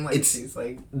acting like she's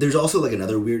like. There's also like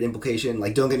another weird implication.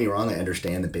 Like, don't get me wrong, I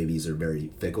understand that babies are very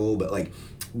fickle, but like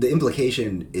the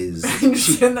implication is I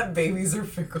understand that babies are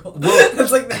fickle. Well-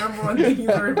 That's like the number one thing you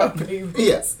learn about babies.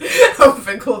 Yes. How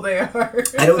fickle they are.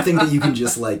 I don't think that you can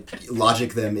just like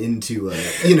logic them into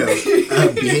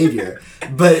a behavior.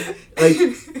 But like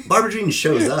Barbara Jean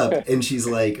shows up and she's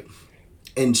like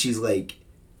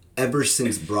ever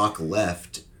since Brock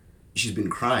left, she's been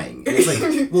crying. And it's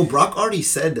like, well, Brock already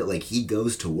said that like he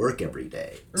goes to work every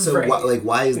day. So Right.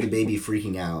 why is the baby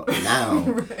freaking out now?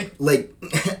 Right. Like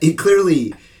it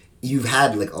clearly you've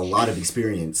had like a lot of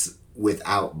experience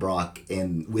without Brock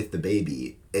and with the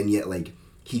baby, and yet like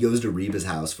he goes to Reba's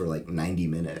house for like 90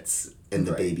 minutes and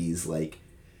the Right. baby's like,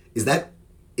 is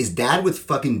dad with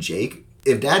fucking Jake?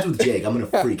 If dad's with Jake, I'm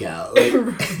gonna freak out.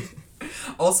 Like,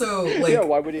 Also, like, Yeah,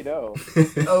 why would he know?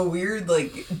 a weird,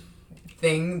 like,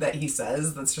 thing that he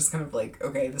says that's just kind of like,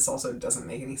 okay, this also doesn't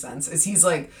make any sense, is he's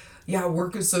like, yeah,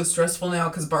 work is so stressful now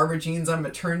because Barbara Jean's on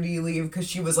maternity leave because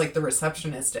she was, like, the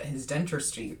receptionist at his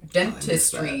dentistry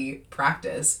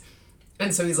practice.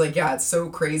 And so he's like, yeah, it's so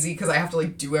crazy because I have to,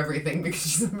 like, do everything because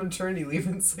she's on maternity leave.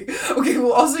 And it's like, okay,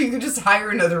 well, also you could just hire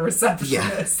another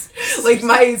receptionist. Yeah. Like,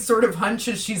 my sort of hunch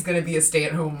is she's going to be a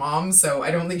stay-at-home mom, so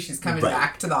I don't think she's coming Right.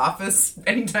 back to the office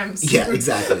anytime soon. yeah,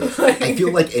 exactly. I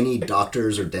feel like any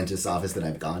doctor's or dentist's office that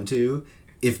I've gone to,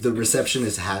 if the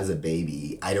receptionist has a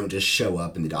baby, I don't just show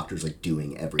up and the doctor's like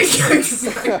doing everything.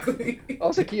 Exactly.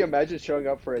 Also, can you imagine showing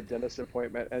up for a dentist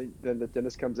appointment and then the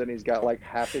dentist comes in, he's got like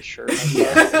half his shirt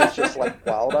undone, and he's just like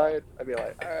wild-eyed? I'd be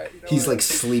like, all right, you know He's what? like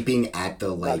sleeping at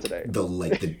the Not today.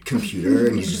 the computer,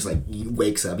 and he's just like he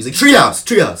wakes up. He's like,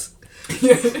 Treehouse.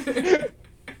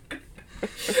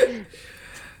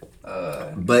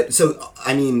 But so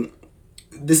I mean,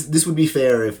 this would be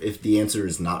fair if the answer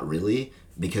is not really,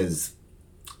 because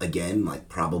again, like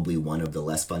probably one of the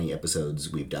less funny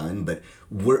episodes we've done. But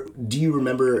do you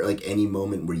remember like any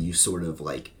moment where you sort of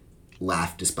like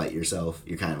laughed despite yourself?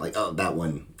 You're kind of like, oh, that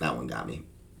one got me.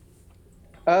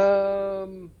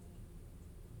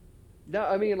 No,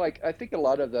 I mean, like, I think a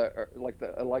lot of the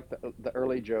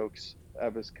early jokes, I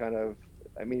was kind of,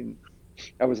 I mean,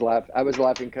 I was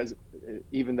laughing because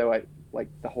even though I, like,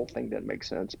 the whole thing didn't make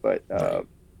sense, but,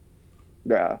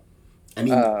 yeah. I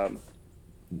mean,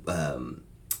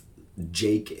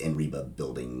 Jake and Reba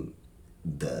building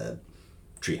the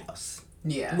treehouse.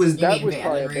 Yeah. Was You that mean was Van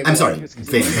probably and a Reba? big I'm sorry, because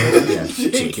Van. Yeah,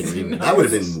 Jake and Reba. That would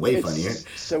have been way it's funnier.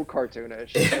 so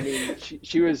cartoonish. I mean,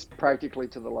 she was practically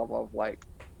to the level of, like,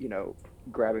 you know,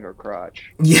 grabbing her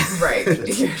crotch. Yeah, Right.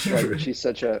 Like, she's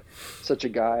such a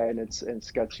guy, and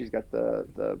she's got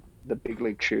the big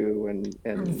league shoe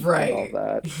and Right. all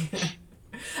that.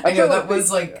 I know feel that they-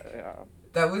 was like yeah.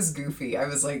 That was goofy. I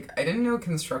was like, I didn't know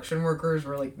construction workers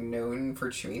were like known for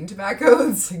chewing tobacco.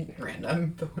 It's like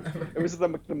random, but whatever. It was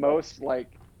the most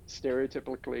like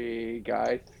stereotypically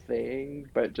guy thing,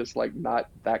 but just like not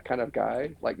that kind of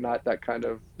guy, like not that kind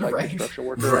of like Right. construction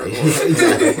worker. Right. Or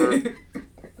Exactly.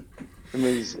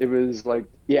 it was like,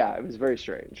 yeah, it was very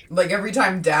strange. Like every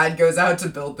time Dad goes out to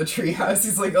build the treehouse,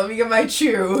 he's like, "Let me get my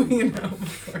chew," you know.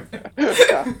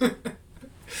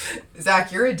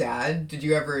 Zach, you're a dad. Did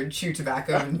you ever chew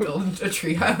tobacco and build a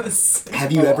treehouse?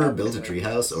 Have you Oh, ever built a obviously.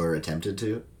 treehouse or attempted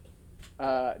to?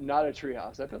 Not a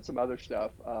treehouse. I've done some other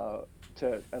stuff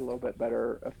to a little bit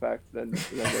better effect than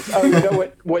this. Oh, you know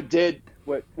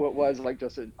what was like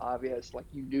just an obvious, like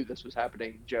you knew this was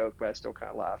happening joke, but I still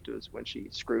kind of laughed. It was when she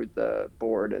screwed the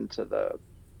board into the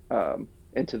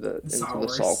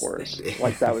sawhorse.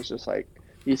 Like that was just like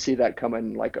you see that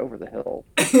coming like over the hill.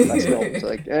 I still was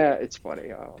like, it's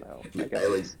funny. I don't know. I guess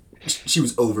Like, she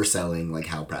was overselling like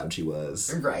how proud she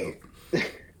was. Right.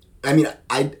 I mean,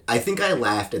 I think I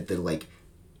laughed at the like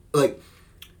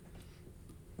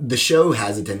the show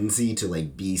has a tendency to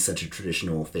like be such a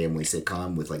traditional family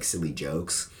sitcom with like silly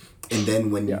jokes, and then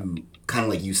when you kind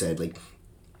of like you said, like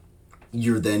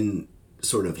you're then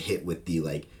sort of hit with the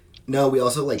like, no, we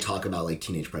also like talk about like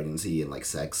teenage pregnancy and like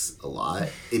sex a lot.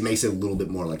 It makes it a little bit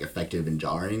more like effective and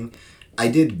jarring. I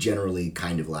did generally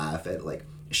kind of laugh at like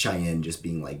Cheyenne just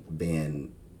being like,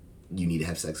 Van, you need to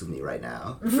have sex with me right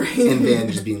now. Right. And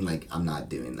Van just being like, I'm not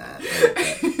doing that.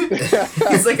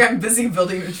 He's like, I'm busy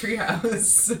building a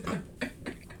treehouse.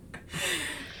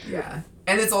 Yeah.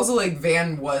 And it's also like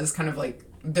Van was kind of like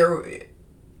there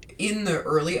in the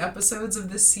early episodes of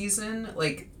this season,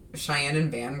 like Cheyenne and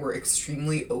Van were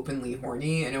extremely openly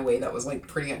horny in a way that was like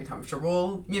pretty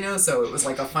uncomfortable, you know, so it was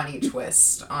like a funny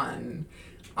twist on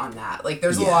that. Like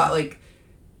there's a lot like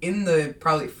in the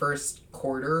probably first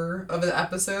quarter of the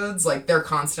episodes, like they're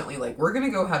constantly like, we're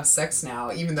gonna go have sex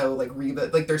now, even though like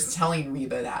Reba, like they're telling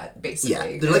Reba that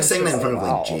basically. Yeah, they're like saying that in front of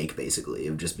wow. like Jake, basically,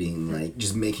 of just being like,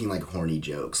 just making like horny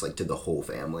jokes like to the whole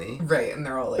family. Right, and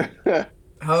they're all like,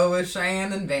 oh, with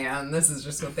Cheyenne and Van, this is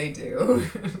just what they do.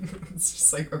 It's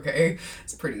just like, okay,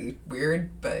 it's pretty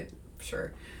weird, but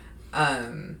sure.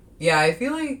 Yeah, I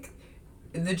feel like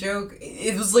the joke,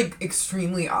 it was like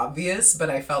extremely obvious, but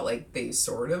I felt like they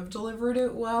sort of delivered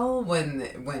it well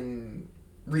when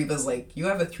Reba's like, you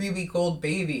have a 3-week-old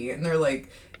baby, and they're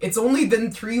like, it's only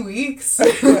been 3 weeks.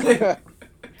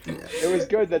 It was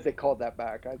good that they called that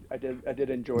back. I did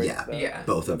enjoy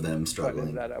both of them buttoning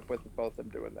struggling. that up with both of them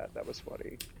doing that. That was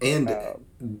funny. And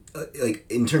like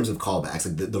in terms of callbacks,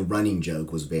 like the running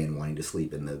joke was Van wanting to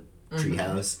sleep in the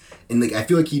treehouse, and like I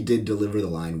feel like he did deliver the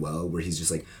line well, where he's just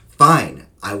like, fine,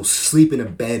 I will sleep in a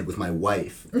bed with my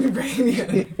wife.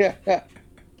 Right, Yeah.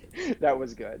 That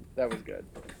was good.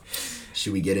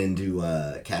 Should we get into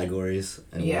categories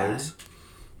and words?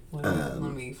 Let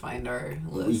me find our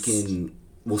list.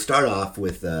 We'll start off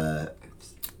with the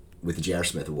J.R.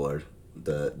 Smith Award,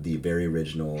 the very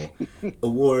original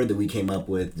award that we came up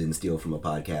with, didn't steal from a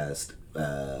podcast,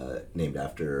 named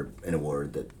after an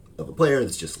award of a player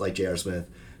that's just like J.R. Smith.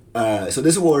 So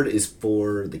this award is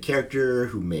for the character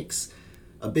who makes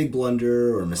a big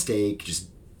blunder or mistake, just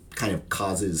kind of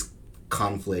causes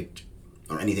conflict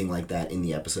or anything like that in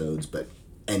the episodes, but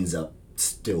ends up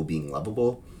still being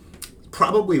lovable.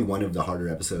 Probably one of the harder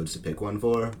episodes to pick one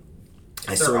for.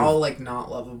 They're all like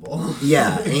not lovable.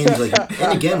 Yeah,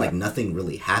 and again, like nothing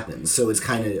really happens, so it's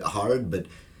kind of hard. But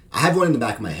I have one in the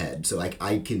back of my head, so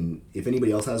I can. If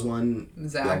anybody else has one,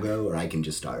 Zach. I'll go, or I can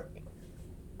just start.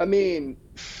 I mean,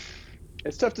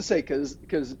 it's tough to say because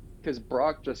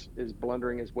Brock just is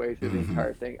blundering his way through the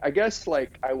entire thing. I guess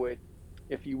like I would,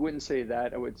 if you wouldn't say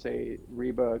that, I would say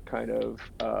Reba kind of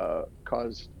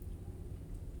caused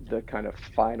the kind of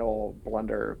final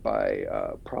blunder by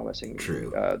promising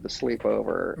the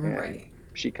sleepover, and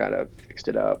she kind of fixed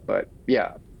it up. But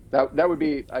yeah, that would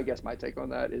be, I guess, my take on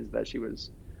that, is that she was.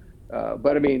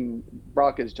 But I mean,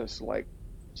 Brock is just like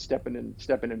stepping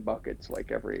in buckets like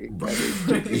every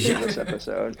this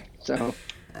episode. So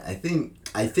I think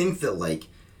that like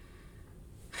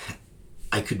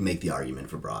I could make the argument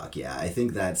for Brock. Yeah, I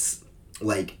think that's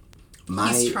like.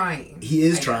 He's trying. He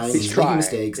is trying. He's making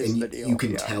mistakes, and you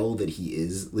can yeah. tell that he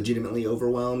is legitimately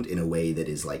overwhelmed in a way that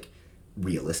is like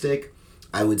realistic.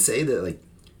 I would say that like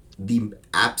the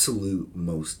absolute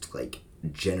most like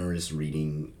generous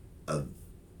reading of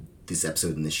this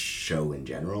episode and this show in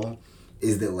general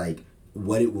is that like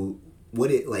what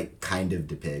it like kind of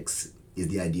depicts is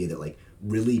the idea that like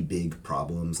really big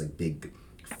problems, like big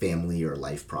family or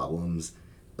life problems,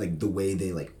 like the way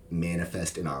they like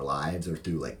manifest in our lives or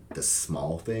through like the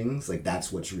small things, like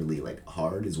that's what's really like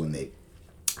hard, is when they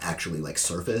actually like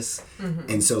surface.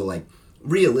 And so like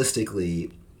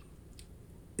realistically,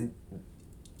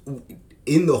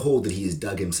 in the hole that he has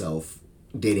dug himself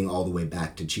dating all the way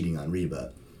back to cheating on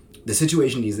Reba, the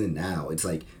situation he's in now, it's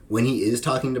like when he is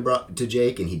talking to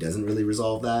Jake and he doesn't really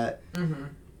resolve that,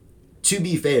 to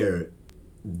be fair,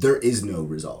 there is no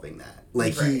resolving that.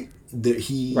 Like he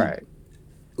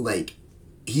like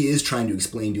he is trying to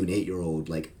explain to an 8-year-old,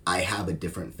 like, I have a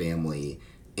different family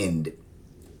and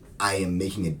I am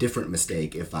making a different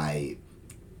mistake if I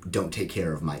don't take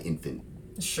care of my infant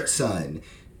son.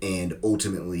 And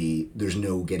ultimately, there's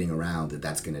no getting around that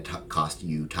that's going to cost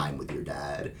you time with your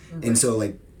dad. And so,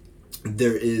 like,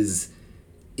 there is...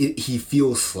 he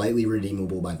feels slightly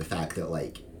redeemable by the fact that,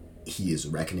 like, he is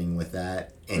reckoning with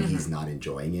that and he's not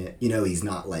enjoying it. You know, he's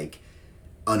not, like,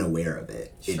 unaware of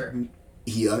it.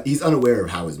 He's unaware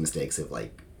of how his mistakes have,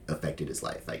 like, affected his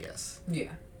life, I guess. Yeah.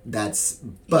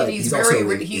 But he's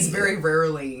very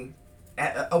rarely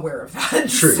aware of that.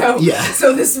 True.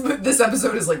 So this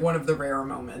episode is like one of the rare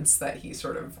moments that he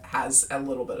sort of has a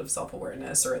little bit of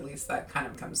self-awareness, or at least that kind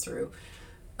of comes through.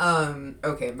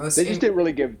 Okay, they didn't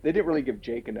really give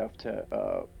Jake enough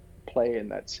to play in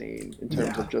that scene in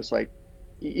terms of just like,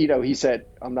 you know, he said,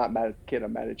 "I'm not mad at the kid,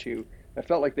 I'm mad at you." I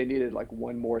felt like they needed like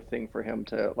one more thing for him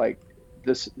to like.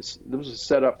 This was a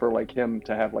setup for like him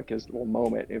to have like his little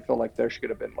moment. It felt like there should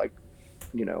have been like,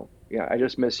 you know, I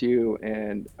just miss you,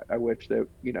 and I wish that,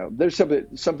 you know, there's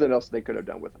something else they could have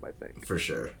done with him, I think. For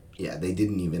sure. Yeah, they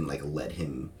didn't even like let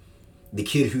him, the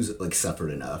kid who's like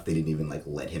suffered enough, they didn't even like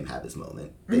let him have his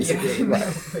moment. Basically. Yeah, no,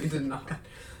 they did not.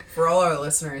 For all our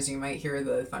listeners, you might hear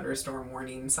the thunderstorm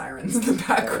warning sirens in the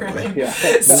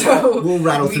background. So we'll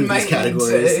rattle through these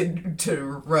categories. Need to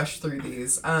rush through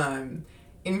these.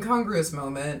 Incongruous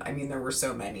moment. I mean, there were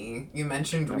so many. You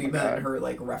mentioned Reba and her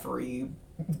like referee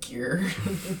gear.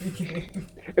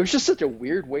 It was just such a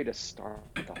weird way to start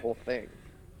the whole thing.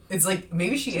 It's like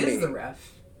maybe she is the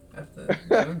ref.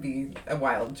 That would be a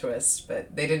wild twist,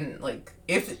 but they didn't like.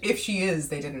 If she is,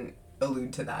 they didn't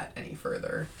allude to that any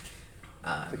further.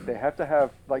 Like they have to have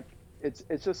like it's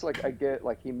just like I get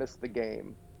like he missed the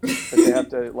game. But they have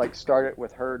to like start it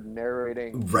with her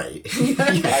narrating. Right.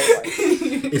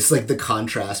 It's like the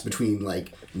contrast between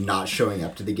like not showing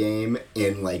up to the game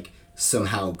and like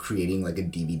somehow creating like a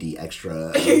DVD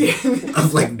extra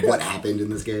of like what happened in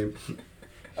this game.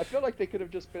 I feel like they could have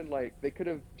just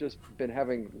been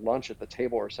having lunch at the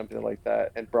table or something like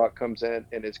that, and Brock comes in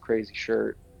his crazy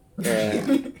shirt.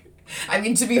 And I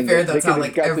mean, to be fair, that's how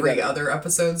like every other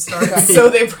episode starts. So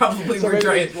they probably were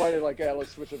trying. Like,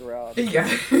 let's switch it around. Yeah.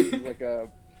 Like a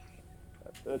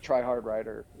try-hard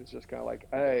writer. It's just kind of like,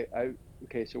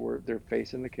 okay, so they're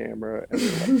facing the camera, and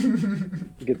they're like,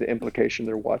 you get the implication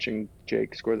they're watching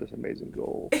Jake score this amazing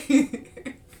goal.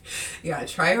 Yeah,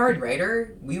 try-hard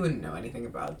writer. We wouldn't know anything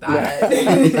about that.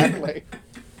 Yeah, exactly.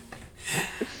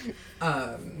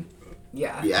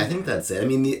 Yeah. Yeah, I think that's it. I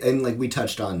mean, and like we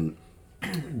touched on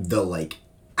the like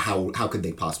how could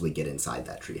they possibly get inside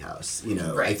that treehouse? You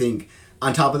know, I think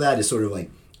on top of that is sort of like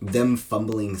them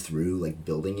fumbling through like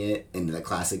building it, and the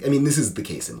classic. I mean, this is the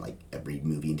case in like every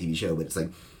movie and TV show, but it's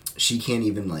like she can't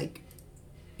even like,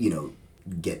 you know,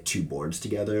 get two boards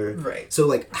together. Right. So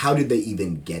like, how did they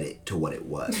even get it to what it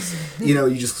was? You know,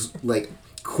 you just like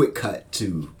quick cut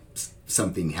to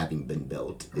something having been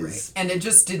built is... And it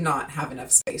just did not have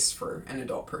enough space for an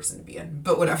adult person to be in.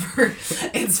 But whatever.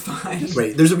 It's fine.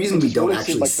 Right. There's a reason we don't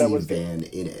actually see Van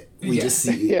in it. We just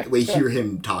see we hear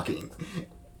him talking.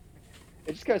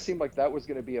 It just kind of seemed like that was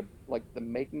going to be like the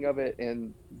making of it,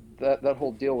 and that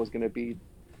whole deal was going to be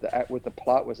what the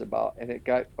plot was about, and it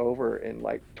got over in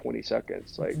like 20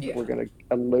 seconds. Like we're going to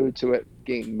allude to it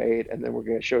getting made, and then we're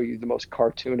going to show you the most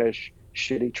cartoonish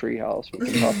shitty treehouse we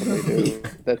can possibly do.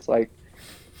 That's like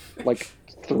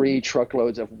 3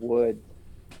 truckloads of wood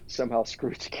somehow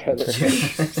screwed together.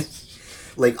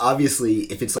 Like, obviously,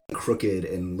 if it's like crooked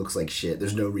and looks like shit,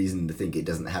 there's no reason to think it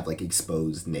doesn't have like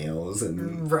exposed nails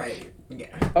and... Right.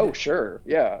 Yeah. Oh, sure.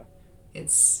 Yeah.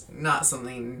 It's not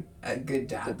something a good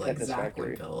dad like Zac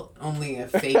would build. Only a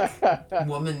fake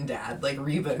woman dad like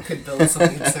Reba could build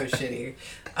something so shitty.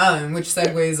 Which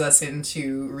segues us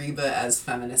into Reba as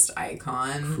feminist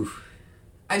icon.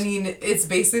 I mean, it's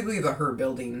basically her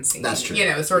building scene. That's true. You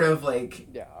know, sort of like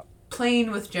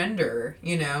playing with gender,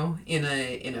 you know, in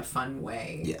a fun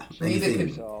way. Yeah. Reba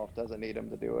herself doesn't need him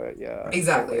to do it. Yeah.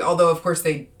 Exactly. Although, of course,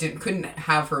 they couldn't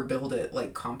have her build it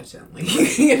like competently.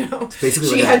 You know, basically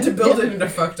she had to build it in a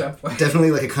fucked up way.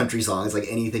 Definitely like a country song. It's like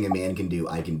anything a man can do,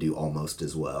 I can do almost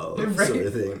as well, sort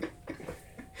of thing.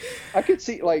 I could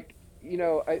see like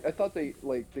I thought they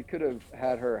could have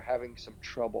had her having some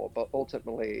trouble, but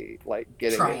ultimately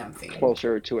getting Triumphing. it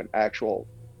closer to an actual,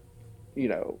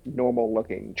 normal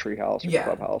looking treehouse or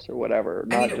clubhouse or whatever.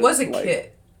 I mean, it was a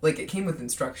kit. Like, it came with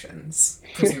instructions,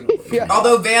 presumably. Yeah.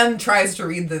 Although Van tries to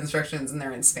read the instructions and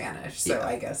they're in Spanish, so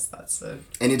I guess that's the...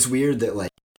 And it's weird that,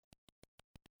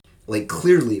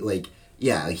 clearly,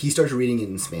 he starts reading it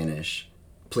in Spanish,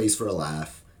 plays for a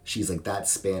laugh. She's like,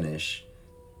 that's Spanish.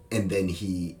 And then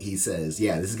he says,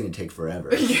 yeah, this is going to take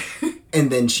forever.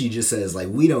 And then she just says,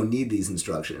 we don't need these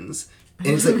instructions. And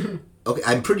it's like, okay,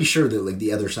 I'm pretty sure that,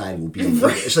 the other side will be in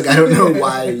English. I don't know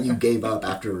why you gave up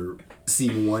after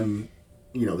seeing one...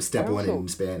 step one in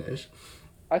Spanish.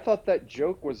 I thought that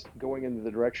joke was going in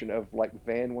the direction of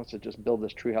Van wants to just build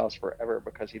this treehouse forever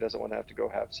because he doesn't want to have to go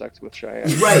have sex with Cheyenne.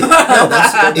 Right.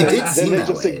 No, it did seem then they that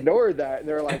just way. ignored that and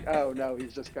they're like, oh no,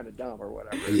 he's just kind of dumb or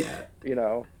whatever. Yeah.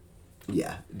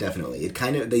 Yeah, definitely. It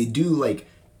kind of, they do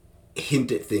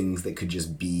hint at things that could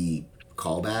just be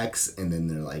callbacks, and then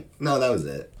they're like, no, that was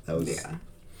it. That was... Yeah.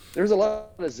 There's a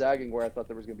lot of zagging where I thought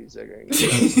there was going to be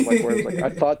zigging. Where it was I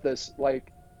thought this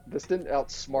didn't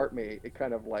outsmart me. It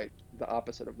kind of the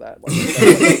opposite of that.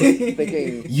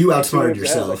 Thinking you outsmarted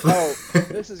yourself.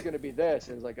 This is going to be this,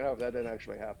 and it's like, oh, that didn't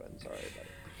actually happen. Sorry.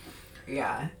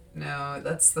 Yeah, no,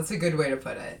 that's a good way to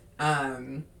put it.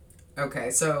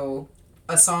 Okay, so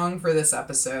a song for this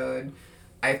episode,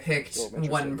 I picked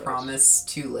 "One Promise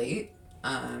Too Late"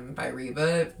 by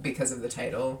Reba because of the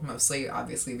title, mostly,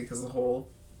 obviously, because the whole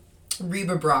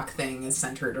Reba Brock thing is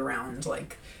centered around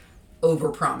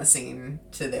over-promising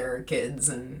to their kids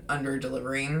and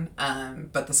under-delivering.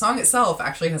 But the song itself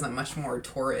actually has a much more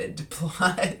torrid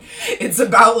plot. It's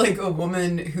about, a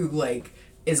woman who,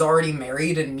 is already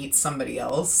married and meets somebody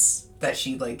else that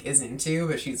she, is into,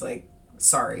 but she's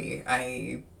sorry,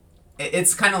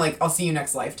 It's kind of I'll see you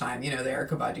next lifetime, the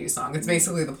Erykah Badu song. It's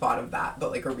basically the plot of that,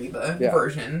 but, a Reba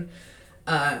version.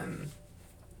 And,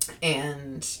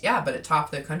 but it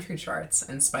topped the country charts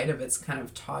in spite of its kind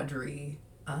of tawdry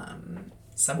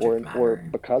subject matter. Or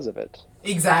because of it.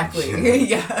 Exactly.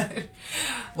 Yeah.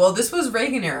 Well, this was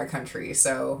Reagan era country,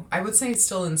 so I would say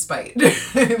still in spite.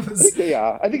 It was...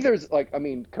 I think there's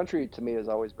country to me has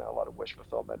always been a lot of wish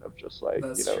fulfillment of just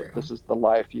true. This is the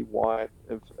life you want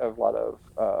of a lot of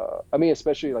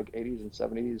especially 80s and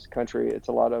 70s country. It's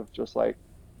a lot of just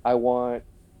I want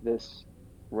this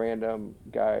random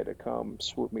guy to come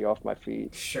swoop me off my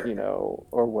feet, sure.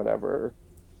 Or whatever.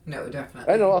 No,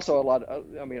 definitely. And also a lot of,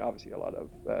 obviously a lot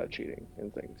of cheating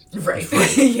and things. Right.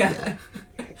 Yeah.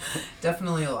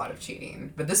 Definitely a lot of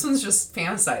cheating. But this one's just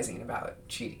fantasizing about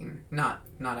cheating, not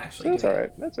actually That's doing all right.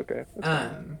 it. That's okay.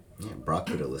 Yeah, Brock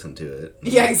could have listened to it.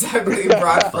 Yeah, exactly.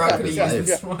 Brock could have used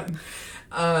this one.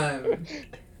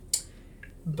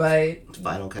 But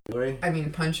final category? I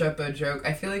mean, punch up a joke.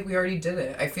 I feel like we already did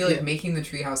it. I feel like making the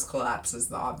treehouse collapse is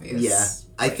the obvious. Yeah.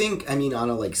 I think, on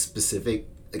a specific...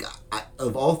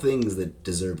 of all things that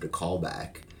deserved a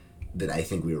callback that I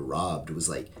think we were robbed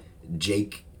was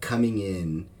Jake coming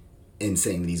in and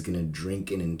saying that he's gonna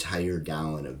drink an entire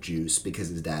gallon of juice because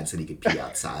his dad said he could pee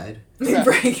outside.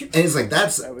 Right. And it's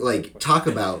that's talk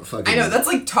about fucking... I know, that's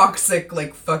toxic,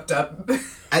 fucked up,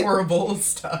 horrible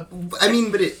stuff. I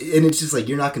mean, but it's just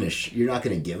you're not gonna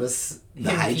give us the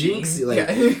hijinks.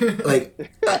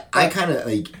 I kind of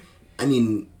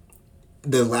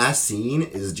the last scene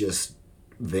is just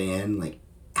Van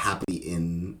happily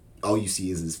in, all you see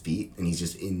is his feet and he's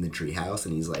just in the treehouse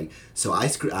and he's so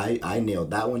I nailed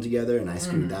that one together and I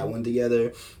screwed that one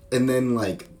together, and then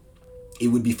it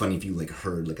would be funny if you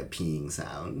heard a peeing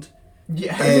sound, and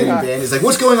Van is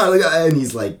what's going on, and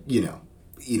he's the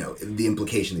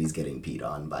implication that he's getting peed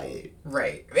on by...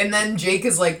 Right. And then Jake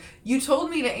is you told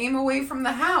me to aim away from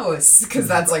the house, because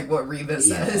that's what Reba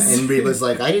says. And Reba's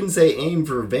I didn't say aim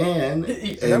for Van. And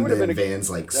then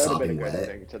Van's sobbing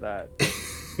wet. To that.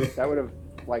 That would have,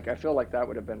 I feel that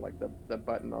would have been the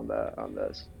button on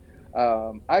this.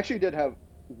 I actually did have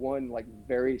one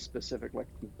very specific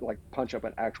punch up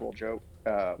an actual joke,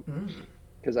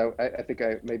 because I think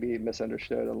I maybe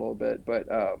misunderstood a little bit, but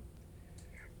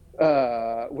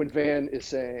when Van is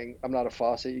saying, I'm not a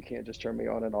faucet, you can't just turn me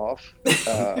on and off.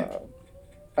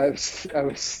 I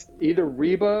was either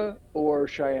Reba or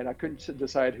Cheyenne. I couldn't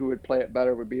decide who would play it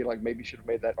better. Would be maybe you should have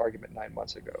made that argument 9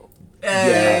 months ago.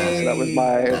 Hey.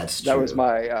 So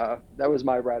that was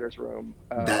my writer's room.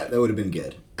 That would have been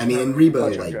good. And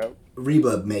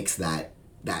Reba makes that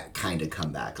kind of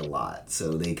comeback a lot.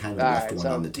 So they kind of left one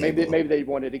on the table. Maybe they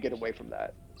wanted to get away from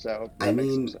that. So I that makes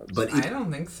mean, some sense. but I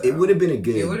don't think so. it would have been a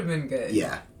good. It would have been good.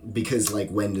 Yeah, because like,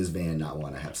 when does Van not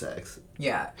want to have sex?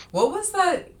 Yeah. What was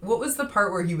that? What was the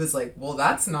part where he was like, "Well,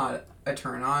 that's not a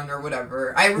turn on" or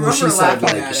whatever? I remember She said laughing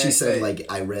like at she it. said but- like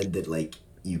I read that like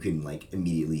you can like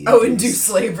immediately induce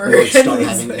labor. like, start And having,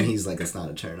 he's and like- he's like, it's not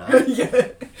a turn on. Yeah.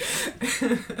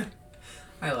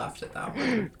 I laughed at that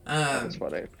one. That's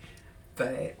funny.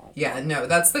 But yeah, no,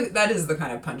 that is the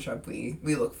kind of punch up we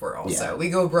look for. Also, Yeah. we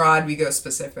go broad, we go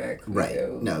specific. We Right.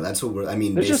 go- No, that's what we're. I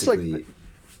mean, There's just, like, basically.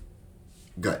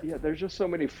 Good. Yeah, there's just so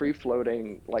many free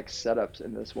floating like setups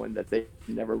in this one that they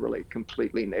never really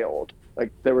completely nailed.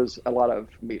 Like there was a lot of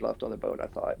meat left on the bone, I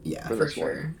thought. Yeah, for for this sure.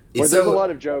 one. Where It's there's so- a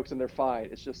lot of jokes and they're fine.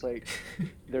 It's just like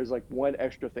there's like one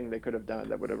extra thing they could have done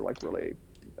that would have like really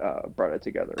brought it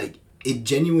together. Like it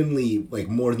genuinely, like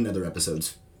more than other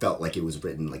episodes, felt like it was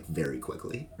written like very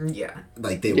quickly. Yeah.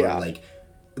 Like they Yeah.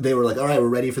 were like, all right, we're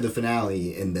ready for the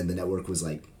finale, and then the network was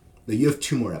like, no, you have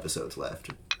 2 more episodes left.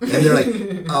 And they're like,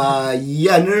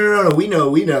 yeah, no, we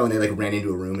know, and they like ran into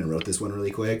a room and wrote this one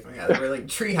really quick. Yeah, they were like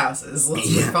tree houses. Let's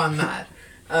Yeah. work on that.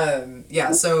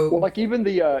 Yeah. So Well, like even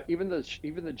the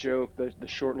joke, the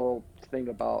short little thing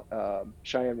about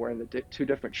Cheyenne wearing the 2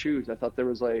 different shoes. I thought there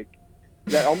was like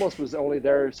that almost was only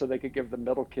there so they could give the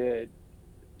middle kid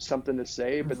something to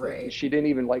say, but Right. she didn't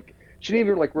even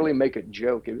really make a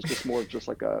joke. It was just more just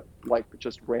like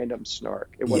just random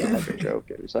snark. It wasn't Yeah. like a joke.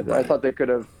 It was. I Right. thought they could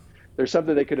have. There's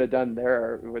something they could have done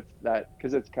there with that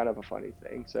because it's kind of a funny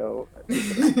thing. So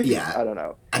Yeah. I don't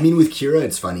know. I mean, with Kira,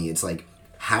 it's funny. It's like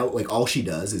how like all she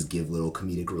does is give little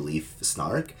comedic relief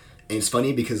snark, and it's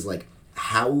funny because like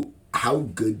how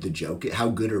good the joke, how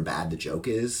good or bad the joke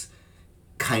is,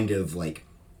 kind of like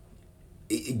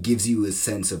it gives you a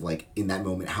sense of like in that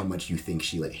moment how much you think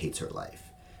she like hates her life.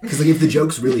 Because like if the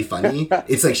joke's really funny,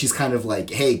 it's like she's kind of like,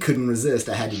 hey, couldn't resist,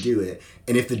 I had to do it.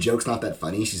 And if the joke's not that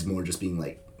funny, she's more just being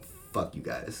like, fuck you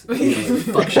guys, you know, like,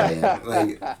 fuck Cheyenne,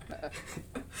 like.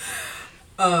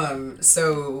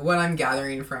 So what I'm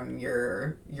gathering from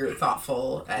your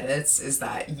thoughtful edits is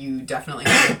that you definitely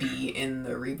have to be in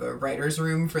the Reba writers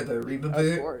room for the Reba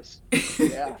boot. Of course.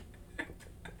 Yeah.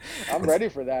 I'm ready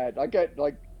for that.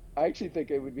 I actually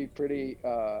think it would be pretty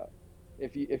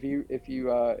if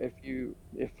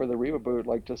for the Reba boot,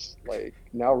 like just like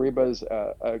now Reba's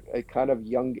a kind of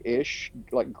young-ish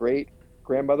like great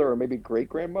grandmother or maybe great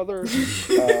grandmother,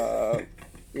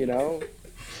 you know.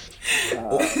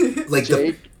 Like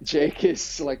Jake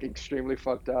is like extremely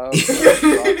fucked up.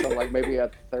 Thoughts on, like maybe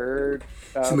a third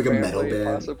Seems like a metal family, band.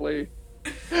 possibly.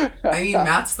 I mean,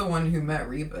 Matt's the one who met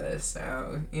Reba,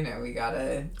 so you know we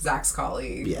gotta Zach's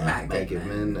colleague, Yeah, Matt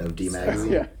Goodman of D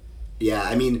Magazine. Yeah. Yeah,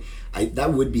 I mean,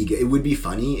 that would be good. It would be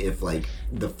funny if like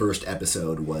the first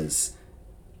episode was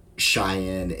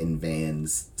Cheyenne and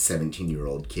Van's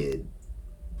 17-year-old kid,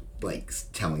 like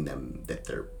telling them that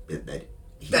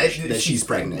she's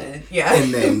pregnant. Yeah.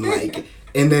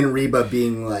 And then Reba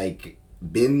being like,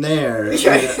 been there.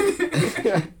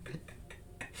 Yeah.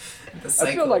 The I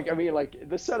cycle. feel like like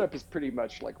the setup is pretty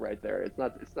much like right there. It's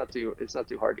not too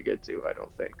hard to get to. I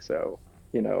don't think so.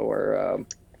 You know, or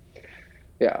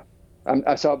yeah.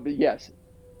 Yes.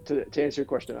 To answer your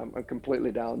question, I'm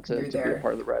completely down to be a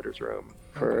part of the writers' room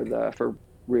for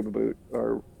Reba Boot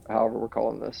or however we're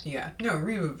calling this. Yeah. No,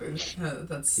 Reba boot.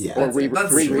 That's Yeah. that's, Or Reba-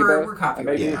 that's Reba, we're copyrighting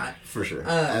maybe. that. For sure.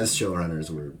 As showrunners,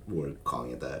 we're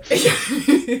calling it that.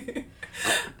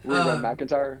 Reba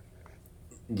McIntyre.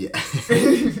 Yeah.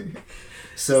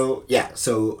 So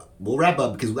we'll wrap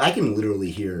up because I can literally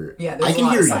hear. Yeah, I there's can a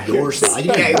lot hear of sirens. your sirens. I can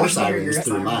hear Yeah, your we can hear sirens your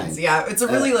through sirens. mine. Yeah, it's a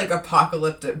really like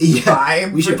apocalyptic Yeah,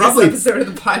 vibe. we should for probably- this episode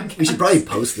of the podcast. We should probably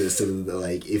post this so that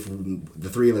like if the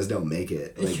 3 of us don't make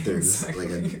it, like there's Exactly.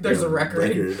 like There's a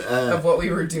record of Uh, what we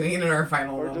were doing in our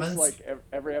final Or moments. just like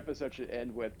every episode should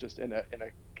end with just in a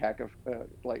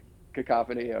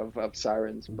cacophony of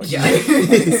sirens. But yeah.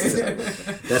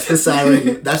 That's the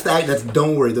siren. That's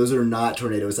don't worry. Those are not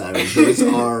tornado sirens. Those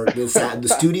are the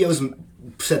studios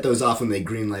set those off when they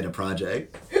greenlight a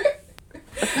project.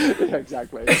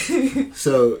 Exactly.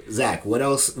 So Zach, what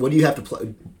else? What do you have to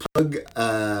plug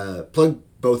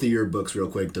both of your books real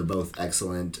quick. They're both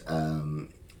excellent. And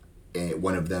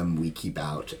one of them we keep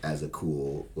out as a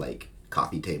cool like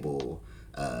coffee table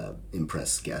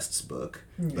impress guests book.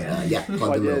 But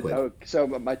plug them real quick. So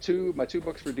my two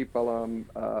books for Deep Ellum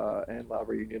and Loud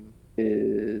Reunion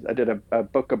is I did a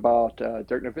book about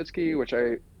Dirk Nowitzki, which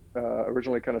I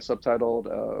originally kind of subtitled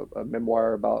a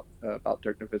memoir about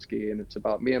Dirk Nowitzki, and it's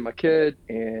about me and my kid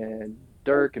and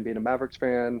Dirk and being a Mavericks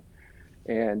fan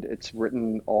and it's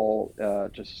written all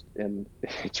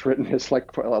it's written as like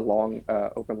a long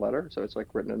open letter, so it's like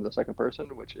written in the second person,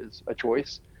 which is a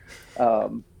choice.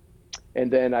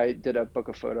 And then I did a book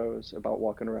of photos about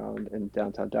walking around in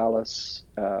downtown Dallas,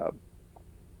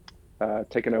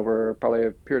 taken over probably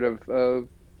a period of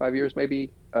 5 years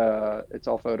maybe. It's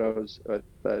all photos with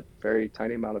a very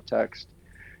tiny amount of text.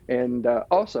 And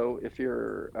also, if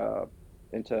you're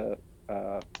into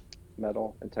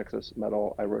metal and Texas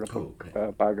metal, I wrote a book,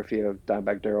 biography of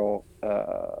Dimebag Darrell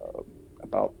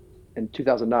about in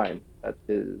 2009. That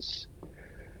is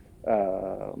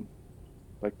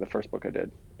like the first book I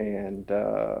did. And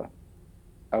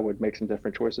I would make some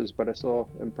different choices, but I still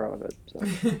am proud of it. So.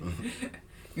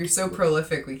 You're so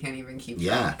prolific, we can't even keep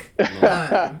track.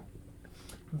 Yeah.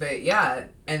 But yeah,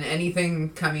 and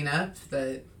anything coming up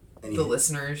that the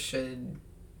listeners should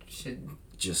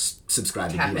just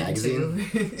subscribe to tap D Magazine.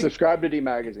 into. Subscribe to D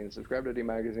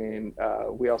Magazine.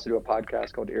 We also do a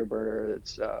podcast called Earburner.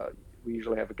 It's we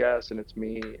usually have a guest, and it's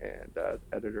me and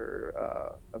editor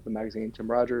of the magazine, Tim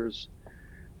Rogers.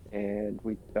 And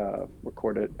we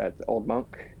record it at the Old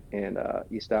Monk in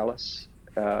East Dallas,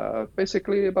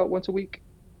 basically about once a week,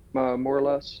 more or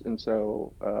less. And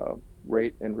so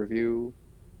rate and review,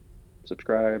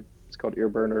 subscribe. It's called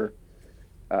Earburner.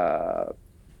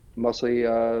 Mostly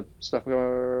stuff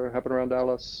happening around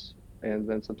Dallas, and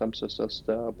then sometimes just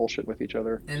bullshit with each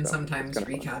other. And so sometimes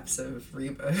recaps of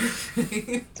Reba.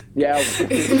 Yeah.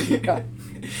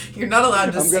 You're not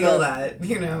allowed to steal that,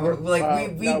 you know.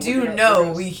 Like,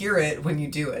 we hear it when you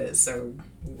do it, so.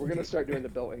 We're going to start doing the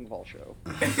Bill Engvall show.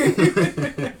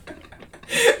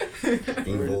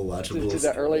 Rebawatchables. To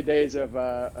the early days of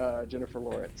Jennifer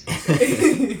Lawrence.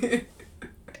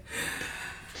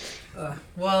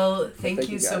 Well, thank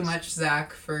you so much,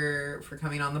 Zach, for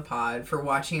coming on the pod, for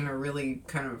watching a really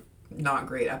kind of not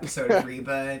great episode of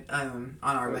Reba on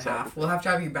our behalf. We'll have to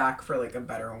have you back for like a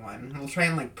better one. We'll try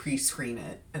and like pre-screen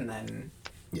it, and then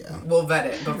we'll vet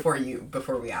it before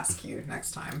we ask you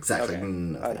next time. Exactly.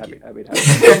 Okay. I'd be happy.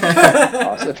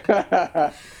 Awesome.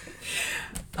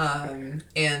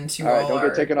 And to all right, don't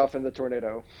get taken off in the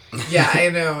tornado. Yeah, I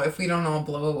know. If we don't all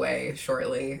blow away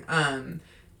shortly.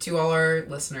 To all our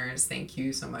listeners, thank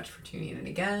you so much for tuning in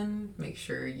again. Make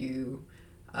sure you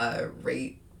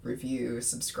rate, review,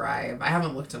 subscribe. I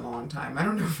haven't looked in a long time. I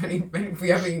don't know if we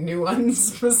have any new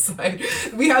ones beside.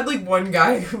 We had like one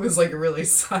guy who was like really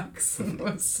sucks and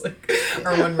was like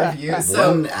our one review.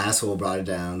 So one asshole brought it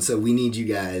down. So we need you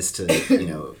guys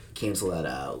to cancel that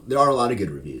out. There are a lot of good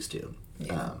reviews too.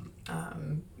 Yeah.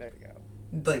 There you go.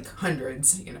 Like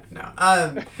hundreds, no.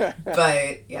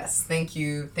 But yes, thank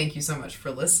you so much for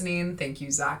listening. Thank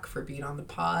you, Zach, for being on the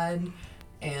pod,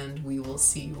 and we will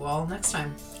see you all next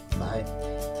time.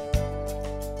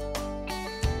 Bye.